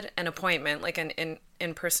had an appointment, like an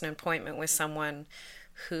in-person appointment with someone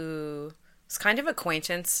who was kind of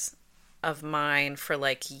acquaintance of mine for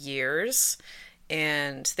like years.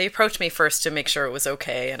 And they approached me first to make sure it was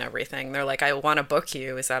okay and everything. They're like, I want to book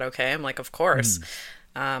you. Is that okay? I'm like, of course.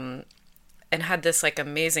 And had this like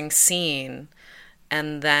amazing scene.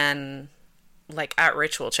 And then like at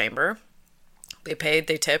Ritual Chamber, they paid,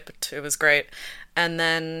 they tipped. It was great. And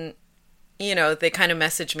then, they kind of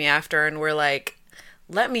messaged me after and were like,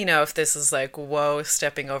 let me know if this is like, whoa,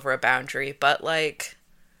 stepping over a boundary. But like,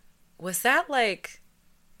 was that like,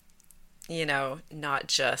 not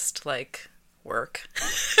just like work?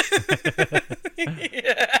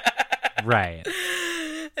 Right.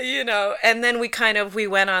 And then we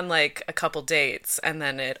went on like a couple dates, and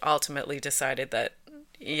then it ultimately decided that,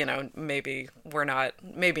 maybe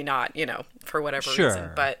not, for whatever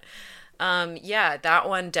reason. But that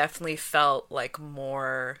one definitely felt like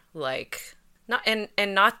more like, not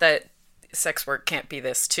that sex work can't be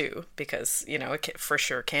this too, because it for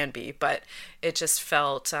sure can be, but it just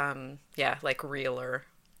felt like realer,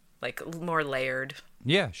 like more layered,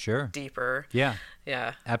 deeper,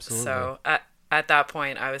 absolutely. So at that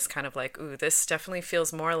point I was kind of like, ooh, this definitely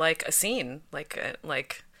feels more like a scene, like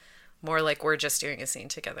more like we're just doing a scene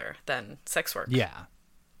together than sex work,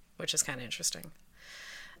 which is kind of interesting.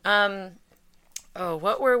 Oh,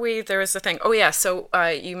 what were we? There was a thing. Oh, yeah. So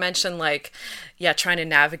you mentioned trying to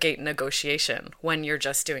navigate negotiation when you're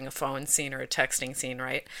just doing a phone scene or a texting scene,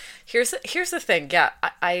 right? Here's the thing. Yeah,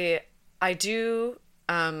 I do.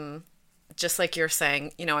 Just like you're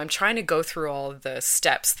saying, I'm trying to go through all of the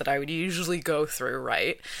steps that I would usually go through,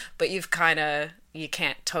 right? But you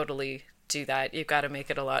can't totally do that. You've got to make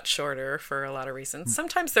it a lot shorter for a lot of reasons.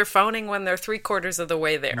 Sometimes they're phoning when they're 3/4 of the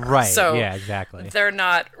way there. Right. So yeah, exactly. They're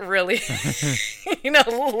not really,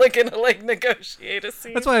 looking to like negotiate a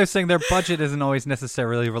scene. That's why I was saying their budget isn't always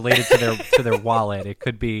necessarily related to their wallet. It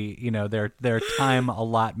could be, their time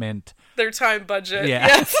allotment. Their time budget. Yeah.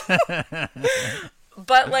 Yes.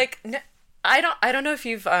 But like, I don't know if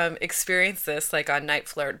you've experienced this like on Night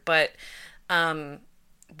Flirt, but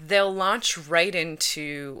they'll launch right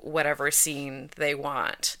into whatever scene they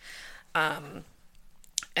want. And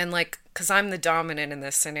like, because I'm the dominant in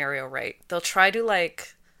this scenario, right? They'll try to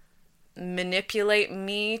like manipulate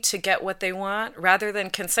me to get what they want rather than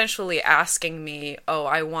consensually asking me, oh,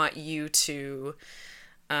 I want you to,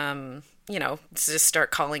 just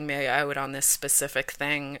start calling me out on this specific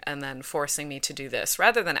thing and then forcing me to do this.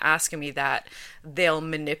 Rather than asking me that, they'll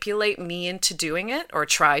manipulate me into doing it, or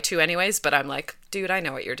try to anyways, but I'm like, dude, I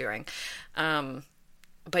know what you're doing.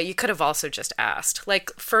 But you could have also just asked.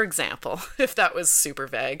 Like, for example, if that was super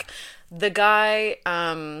vague, the guy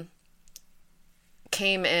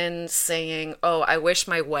came in saying, oh, I wish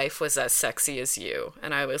my wife was as sexy as you.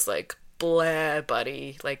 And I was like, blah,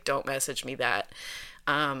 buddy, like, don't message me that.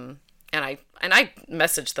 I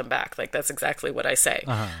messaged them back. Like, that's exactly what I say.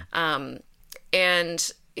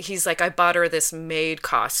 And he's like, I bought her this maid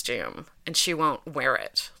costume and she won't wear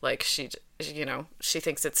it. Like, she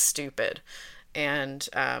thinks it's stupid. And,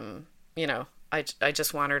 I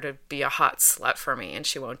just want her to be a hot slut for me and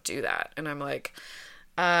she won't do that. And I'm like,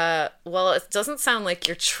 well, it doesn't sound like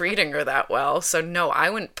you're treating her that well. So no, I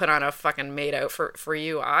wouldn't put on a fucking maid out for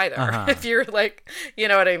you either. If you're like, you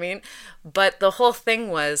know what I mean? But the whole thing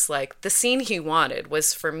was like, the scene he wanted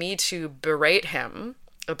was for me to berate him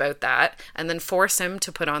about that and then force him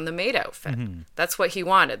to put on the maid outfit. That's what he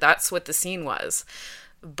wanted. That's what the scene was.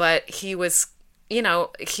 But he was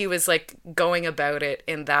like going about it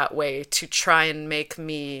in that way to try and make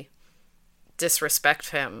me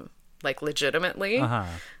disrespect him, like, legitimately.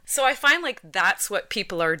 So I find like that's what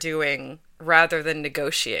people are doing rather than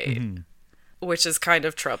negotiate, which is kind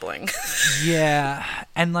of troubling. Yeah.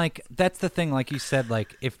 And like, that's the thing, like you said,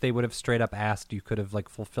 like if they would have straight up asked, you could have like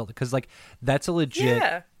fulfilled it. Cause like that's a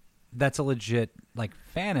legit like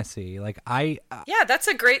fantasy. Like yeah, that's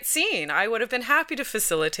a great scene. I would have been happy to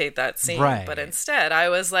facilitate that scene. Right. But instead I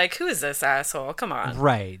was like, who is this asshole? Come on.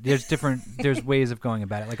 Right. There's ways of going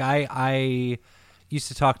about it. Like I used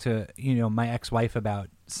to talk to, my ex-wife about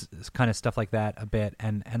kind of stuff like that a bit.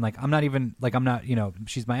 And like, I'm not,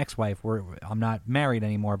 she's my ex-wife. I'm not married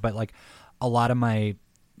anymore, but like a lot of my,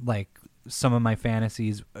 like some of my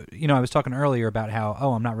fantasies, I was talking earlier about how,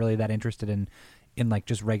 I'm not really that interested in like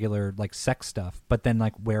just regular like sex stuff, but then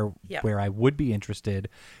like where I would be interested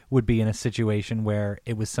would be in a situation where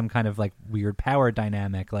it was some kind of like weird power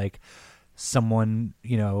dynamic, like someone,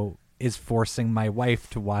 is forcing my wife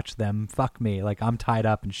to watch them fuck me. Like I'm tied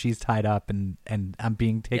up and she's tied up and I'm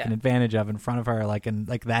being taken advantage of in front of her. Like, and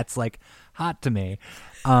like, that's like hot to me.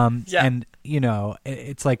 And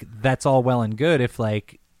it's like, that's all well and good if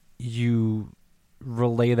like you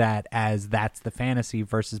relay that as that's the fantasy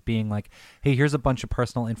versus being like, hey, here's a bunch of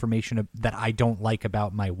personal information that I don't like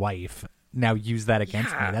about my wife. Now use that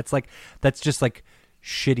against me. That's just like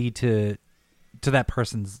shitty to that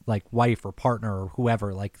person's like wife or partner or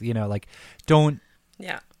whoever. Like, like don't.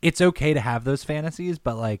 Yeah. It's okay to have those fantasies,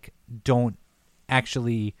 but like don't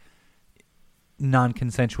actually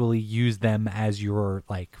non-consensually use them as your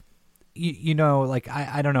like, like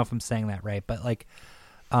I don't know if I'm saying that right, but like.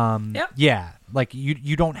 Yeah, like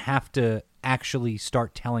you don't have to actually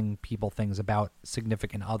start telling people things about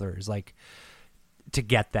significant others, like to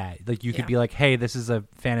get that. Like you could be like, hey, this is a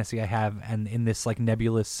fantasy I have, and in this like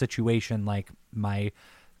nebulous situation, like my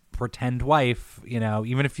pretend wife,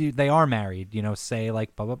 even if they are married, say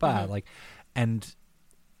like blah blah blah, like, and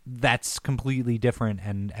that's completely different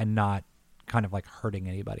and not kind of like hurting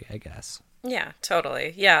anybody, I guess. Yeah,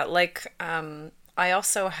 totally. Yeah, like I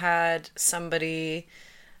also had somebody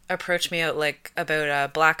approach me out like about a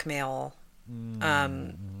blackmail,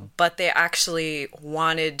 but they actually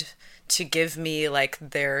wanted to give me like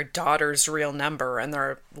their daughter's real number and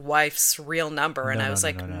their wife's real number, and I was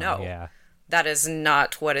like, no. Yeah. That is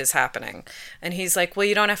not what is happening. And he's like, well,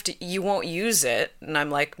 you won't use it. And I'm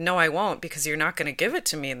like, no, I won't, because you're not going to give it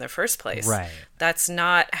to me in the first place. Right. That's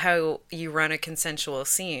not how you run a consensual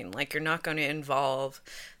scene. Like, you're not going to involve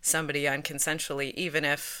somebody unconsensually, even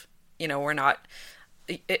if, we're not,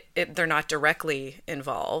 they're not directly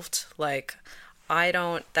involved. Like,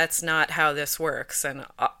 that's not how this works. And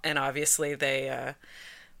obviously they,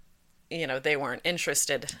 they weren't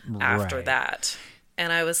interested after that.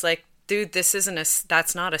 And I was like, dude,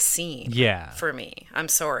 that's not a scene for me. I'm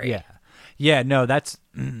sorry. Yeah. Yeah, no, that's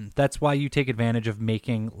why you take advantage of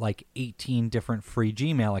making like 18 different free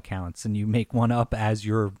Gmail accounts, and you make one up as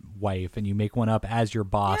your wife, and you make one up as your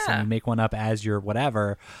boss, and you make one up as your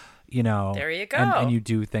whatever, There you go. And you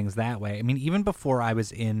do things that way. I mean, even before I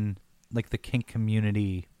was in like the kink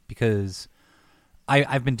community, because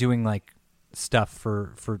I've been doing like stuff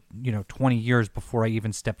for 20 years before I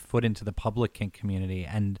even stepped foot into the public kink community,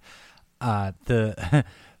 and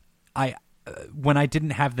when I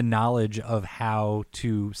didn't have the knowledge of how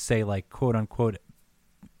to say like quote unquote,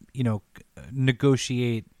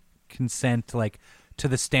 negotiate consent like to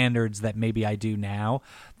the standards that maybe I do now,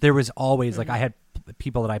 there was always like I had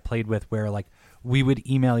people that I played with where like we would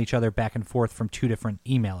email each other back and forth from two different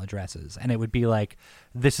email addresses, and it would be like,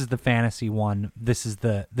 this is the fantasy one, this is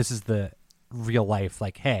the real life,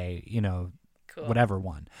 like, hey, cool. Whatever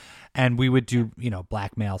one. And we would do,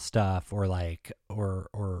 blackmail stuff, or like, or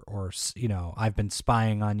I've been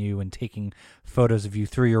spying on you and taking photos of you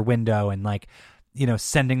through your window, and like,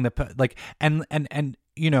 sending the like, and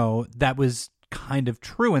that was kind of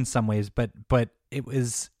true in some ways, but it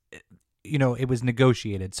was, it was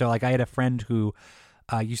negotiated. So like, I had a friend who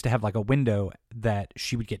used to have like a window that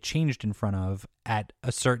she would get changed in front of at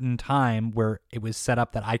a certain time where it was set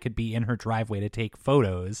up that I could be in her driveway to take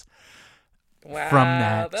photos from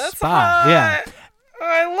that spot. Hot. Yeah. Oh,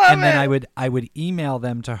 I love it. And then I would email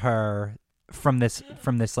them to her from this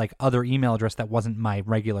like other email address that wasn't my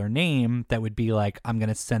regular name, that would be like, I'm going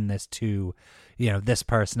to send this to, this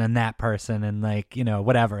person and that person and like,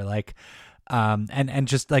 whatever, like, and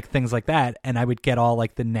just like things like that. And I would get all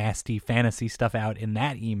like the nasty fantasy stuff out in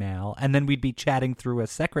that email. And then we'd be chatting through a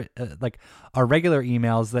secret, like our regular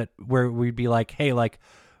emails where we'd be like, hey, like,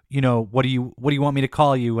 what do you want me to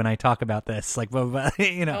call you when I talk about this? Like, Oh my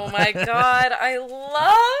God. I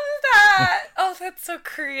love that. Oh, that's so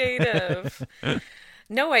creative.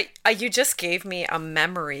 No, you just gave me a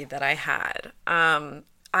memory that I had.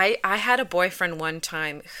 I had a boyfriend one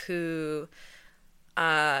time who,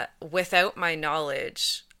 without my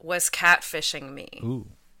knowledge, was catfishing me. Ooh.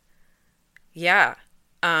 Yeah.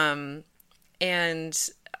 And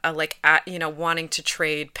wanting to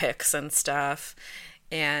trade pics and stuff.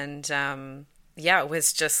 And it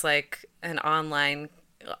was just like an online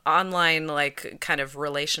like kind of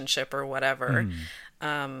relationship or whatever,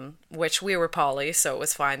 which we were poly, so it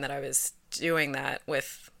was fine that I was doing that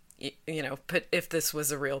with, but if this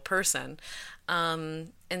was a real person.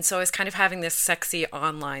 And so I was kind of having this sexy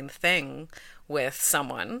online thing with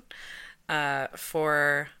someone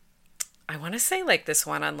for, I want to say like this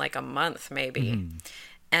went on like a month maybe.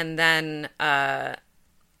 And then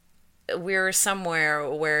we were somewhere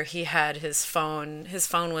where he had his phone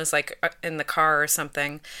was like in the car or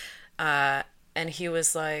something, and he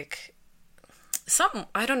was like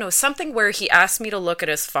something where he asked me to look at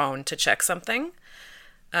his phone to check something,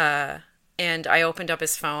 and I opened up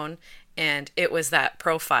his phone and it was that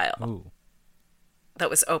profile. Ooh. That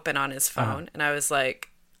was open on his phone. And I was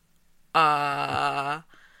like,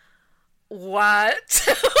 what?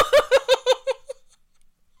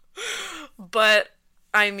 But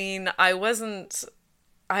I mean, I was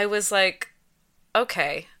like,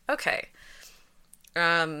 okay.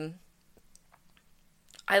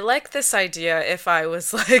 I like this idea if I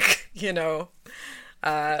was like, in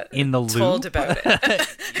the loop, told about it.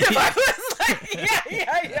 If I was like,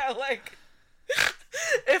 yeah, like,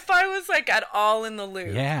 if I was like at all in the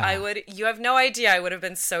loop, you have no idea, I would have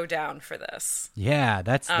been so down for this. Yeah,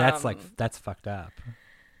 that's fucked up.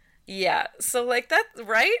 Yeah, so like that,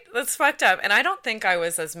 right? That's fucked up. And I don't think I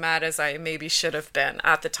was as mad as I maybe should have been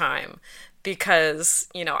at the time because,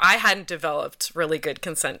 I hadn't developed really good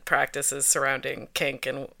consent practices surrounding kink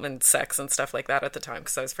and sex and stuff like that at the time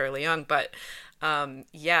because I was fairly young. But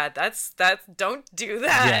that's don't do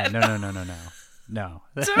that. Yeah, no.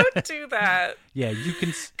 Don't do that. Yeah, you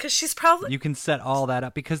can, because she's probably, you can set all that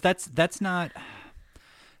up because that's not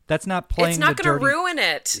playing. It's not going to ruin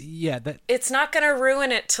it. Yeah, it's not going to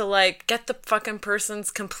ruin it to like get the fucking person's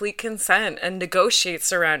complete consent and negotiate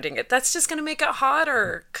surrounding it. That's just going to make it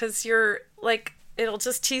hotter because you're like, it'll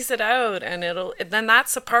just tease it out, and then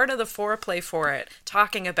that's a part of the foreplay for it,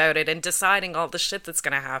 talking about it and deciding all the shit that's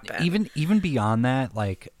going to happen. Even beyond that,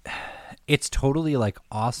 like, it's totally like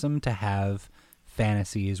awesome to have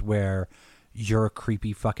fantasies where you're a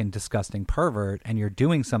creepy fucking disgusting pervert and you're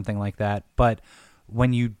doing something like that, but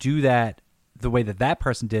when you do that the way that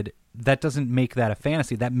person did, that doesn't make that a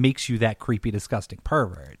fantasy. That makes you that creepy, disgusting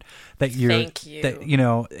pervert. Thank you. That,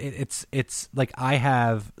 it's like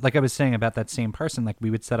I was saying about that same person, like we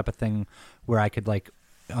would set up a thing where I could like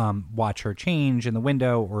watch her change in the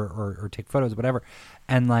window or take photos, whatever.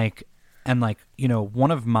 And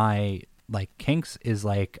one of my like kinks is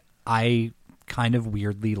like, I kind of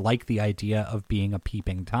weirdly like the idea of being a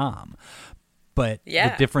peeping Tom. But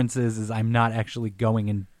the difference is I'm not actually going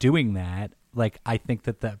and doing that. Like, I think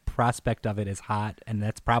that the prospect of it is hot, and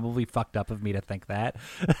that's probably fucked up of me to think that.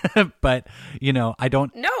 But, I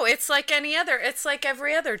don't. No, it's like every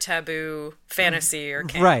other taboo fantasy or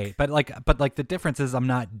kink. Right. But the difference is I'm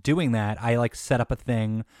not doing that. I like set up a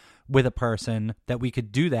thing with a person that we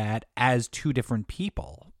could do that as two different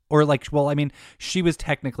people. Or like, well, I mean, she was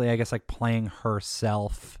technically, I guess, like playing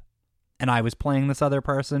herself, and I was playing this other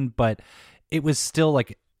person, but it was still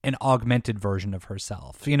like an augmented version of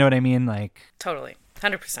herself. You know what I mean? Like, totally,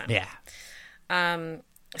 100%. Yeah.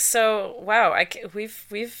 So wow,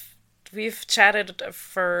 we've chatted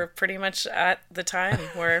for pretty much at the time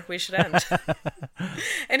where we should end.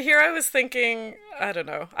 And here I was thinking, I don't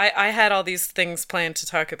know. I had all these things planned to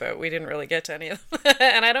talk about. We didn't really get to any of them,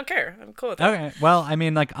 and I don't care. I'm cool with that. Okay. Well, I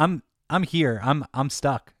mean, like I'm here. I'm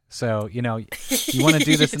stuck. So, you know, you want to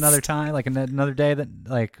do this another time, like another day that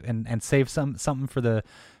like, and save something for the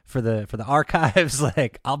archives.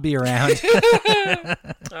 Like, I'll be around.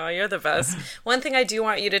 Oh, you're the best. One thing I do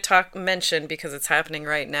want you to mention, because it's happening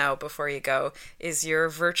right now before you go, is your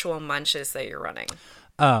virtual munches that you're running.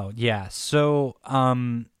 Oh, yeah. So,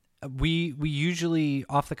 we usually,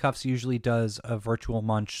 Off the Cuffs usually does a virtual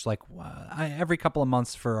munch like every couple of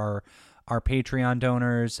months for our Patreon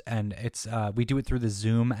donors, and it's we do it through the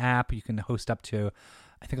Zoom app. You can host up to,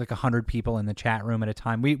 I think, like 100 people in the chat room at a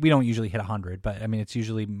time. We don't usually hit 100, but I mean, it's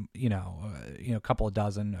usually a couple of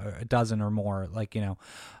dozen, or a dozen or more, like,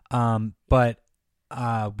 but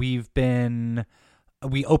we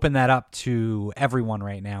open that up to everyone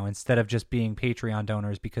right now instead of just being Patreon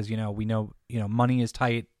donors, because we know money is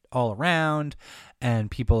tight all around,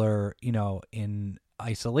 and people are in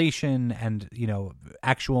isolation, and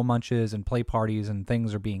actual munches and play parties and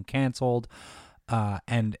things are being canceled,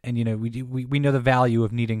 and we know the value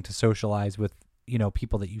of needing to socialize with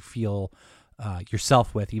people that you feel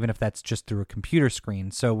yourself with, even if that's just through a computer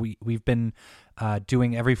screen. So we've been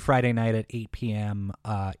doing every Friday night at 8 p.m.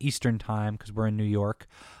 Eastern time, because we're in New York.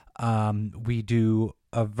 We do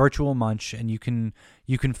a virtual munch, and you can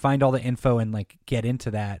find all the info and like get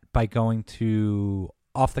into that by going to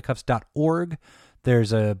offthecuffs.org.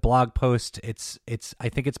 There's a blog post. It's I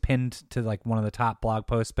think it's pinned to like one of the top blog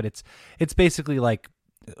posts, but it's basically like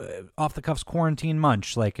Off the Cuffs quarantine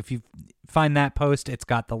munch. Like, if you find that post, it's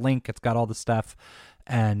got the link, it's got all the stuff,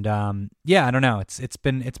 and yeah, I don't know. It's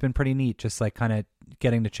been pretty neat, just like kind of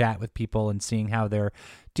getting to chat with people and seeing how they're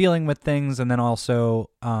dealing with things, and then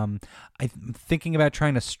also I'm thinking about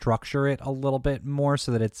trying to structure it a little bit more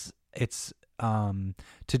so that it's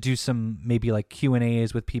to do some maybe like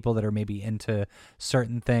Q&As with people that are maybe into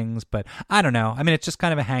certain things. But I don't know. I mean, it's just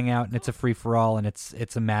kind of a hangout, and it's a free for all, and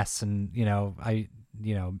it's a mess. And I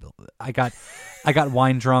got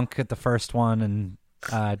wine drunk at the first one, and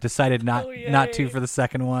decided not to for the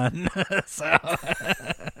second one.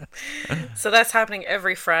 So that's happening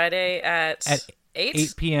every Friday at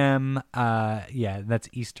 8 p.m. Yeah, that's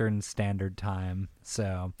Eastern Standard Time.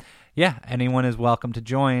 So yeah, anyone is welcome to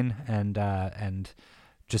join and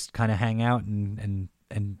just kind of hang out and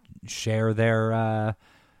share their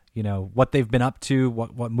what they've been up to,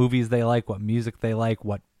 what movies they like, what music they like,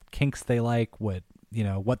 what kinks they like, what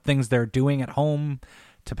things they're doing at home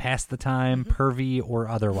to pass the time, pervy or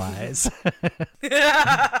otherwise.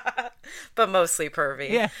 But mostly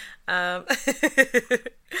pervy. Yeah.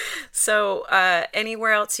 So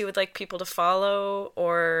anywhere else you would like people to follow,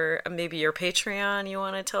 or maybe your Patreon you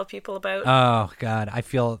want to tell people about? Oh God, I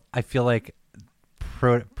feel like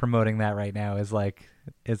promoting that right now is like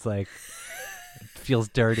feels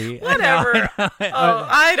dirty. Whatever.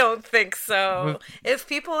 I don't think so. If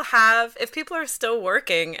people are still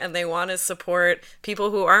working and they want to support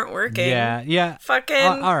people who aren't working, yeah, fucking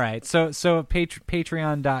all right. So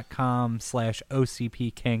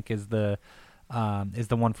patreon.com/OCPKink is the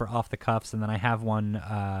one for Off the Cuffs, and then I have one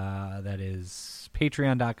that is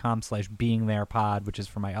patreon.com/beingtherepod, which is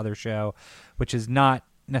for my other show, which is not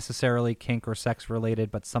necessarily kink or sex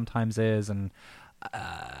related, but sometimes is, and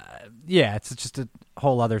yeah, it's just a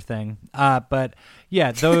whole other thing. But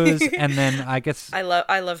yeah, those, and then I guess I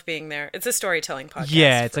love Being There. It's a storytelling podcast.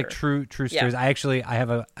 Yeah, it's like true stories. Yeah. I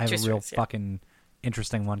have a real fucking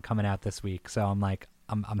interesting one coming out this week, so I'm like,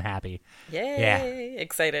 I'm happy. Yay! Yeah,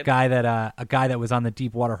 excited. A guy that was on the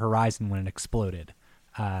Deepwater Horizon when it exploded.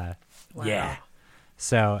 Wow. Yeah.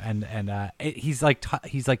 So and he's like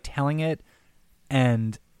telling it,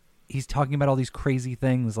 and he's talking about all these crazy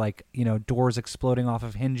things, like doors exploding off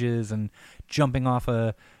of hinges and jumping off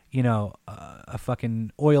a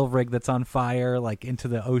fucking oil rig that's on fire, like into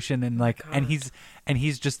the ocean, and like and he's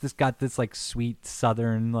just got this like sweet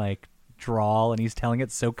southern like drawl, and he's telling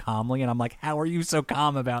it so calmly, and I'm like, how are you so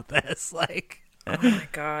calm about this? Like, oh my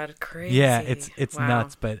God, crazy. Yeah, it's wow.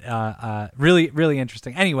 Nuts, but really really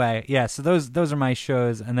interesting. Anyway, yeah, so those are my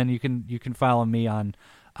shows, and then you can follow me on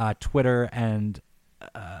Twitter and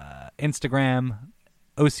Instagram.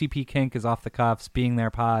 OCP Kink is Off the Cuffs. Being There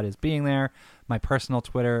Pod is Being There. My personal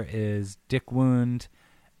Twitter is Dick Wound,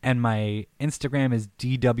 and my Instagram is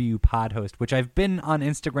DW Podhost, which I've been on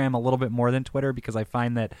Instagram a little bit more than Twitter, because I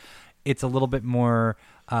find that it's a little bit more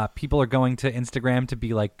people are going to Instagram to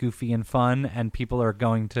be like goofy and fun, and people are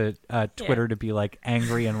going to Twitter to be like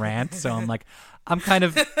angry and rant. So I'm like, I'm kind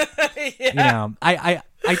of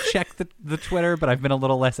I check the Twitter, but I've been a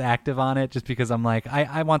little less active on it just because I'm like,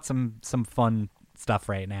 I want some fun stuff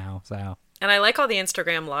right now. So And I like all the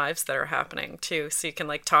Instagram lives that are happening too, so you can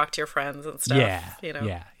like talk to your friends and stuff. Yeah, you know.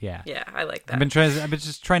 Yeah. I like that. I've been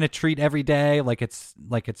just trying to treat every day like it's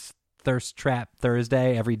Thirst Trap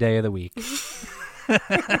Thursday every day of the week.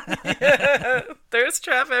 Yeah, thirst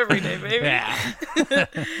trap every day, baby. Yeah.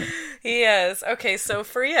 Yes. Okay. So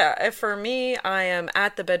for me, I am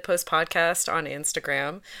at the Bedpost Podcast on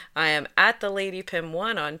Instagram. I am at the Lady Pim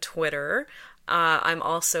 1 on Twitter. I'm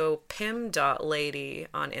also pim.lady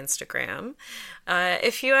on Instagram.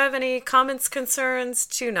 If you have any comments, concerns,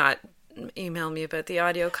 do not email me about the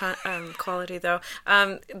audio quality, though.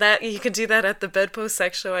 That you can do that at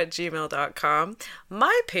thebedpostsexshow@gmail.com.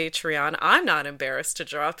 My Patreon, I'm not embarrassed to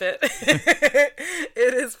drop it.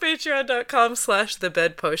 It is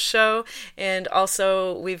patreon.com/thebedpostshow. And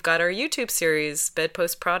also, we've got our YouTube series,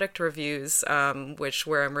 Bedpost Product Reviews,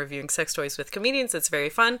 where I'm reviewing sex toys with comedians. It's very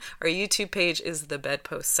fun. Our YouTube page is The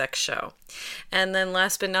Bedpost Sex Show. And then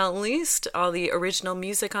last but not least, all the original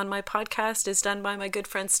music on my podcast is done by my good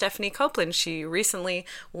friend Stephanie Copeland. She recently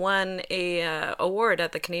won a award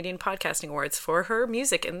at the Canadian Podcasting Awards for her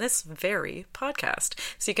music in this very podcast.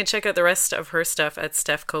 So you can check out the rest of her stuff at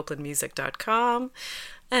stephcopelandmusic.com.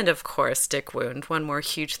 And of course, Dick Wound, one more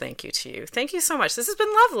huge thank you to you. Thank you so much. This has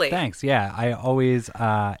been lovely. Thanks. Yeah, I always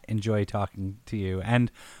enjoy talking to you. And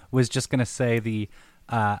was just going to say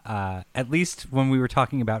at least when we were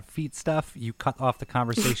talking about feet stuff, you cut off the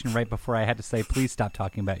conversation right before I had to say, please stop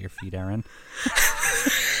talking about your feet, Erin.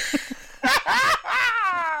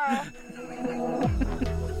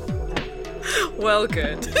 Well,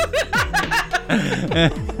 good.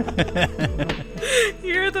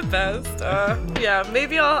 You're the best. Yeah,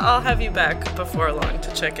 maybe I'll have you back before long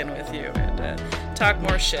to check in with you and talk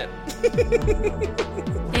more shit.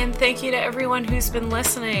 And thank you to everyone who's been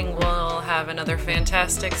listening. We'll have another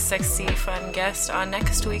fantastic, sexy, fun guest on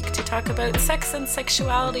next week to talk about sex and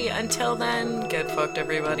sexuality. Until then, get fucked,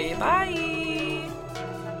 everybody. Bye!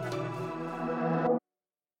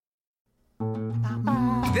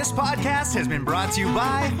 This podcast has been brought to you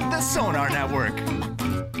by the Sonar Network.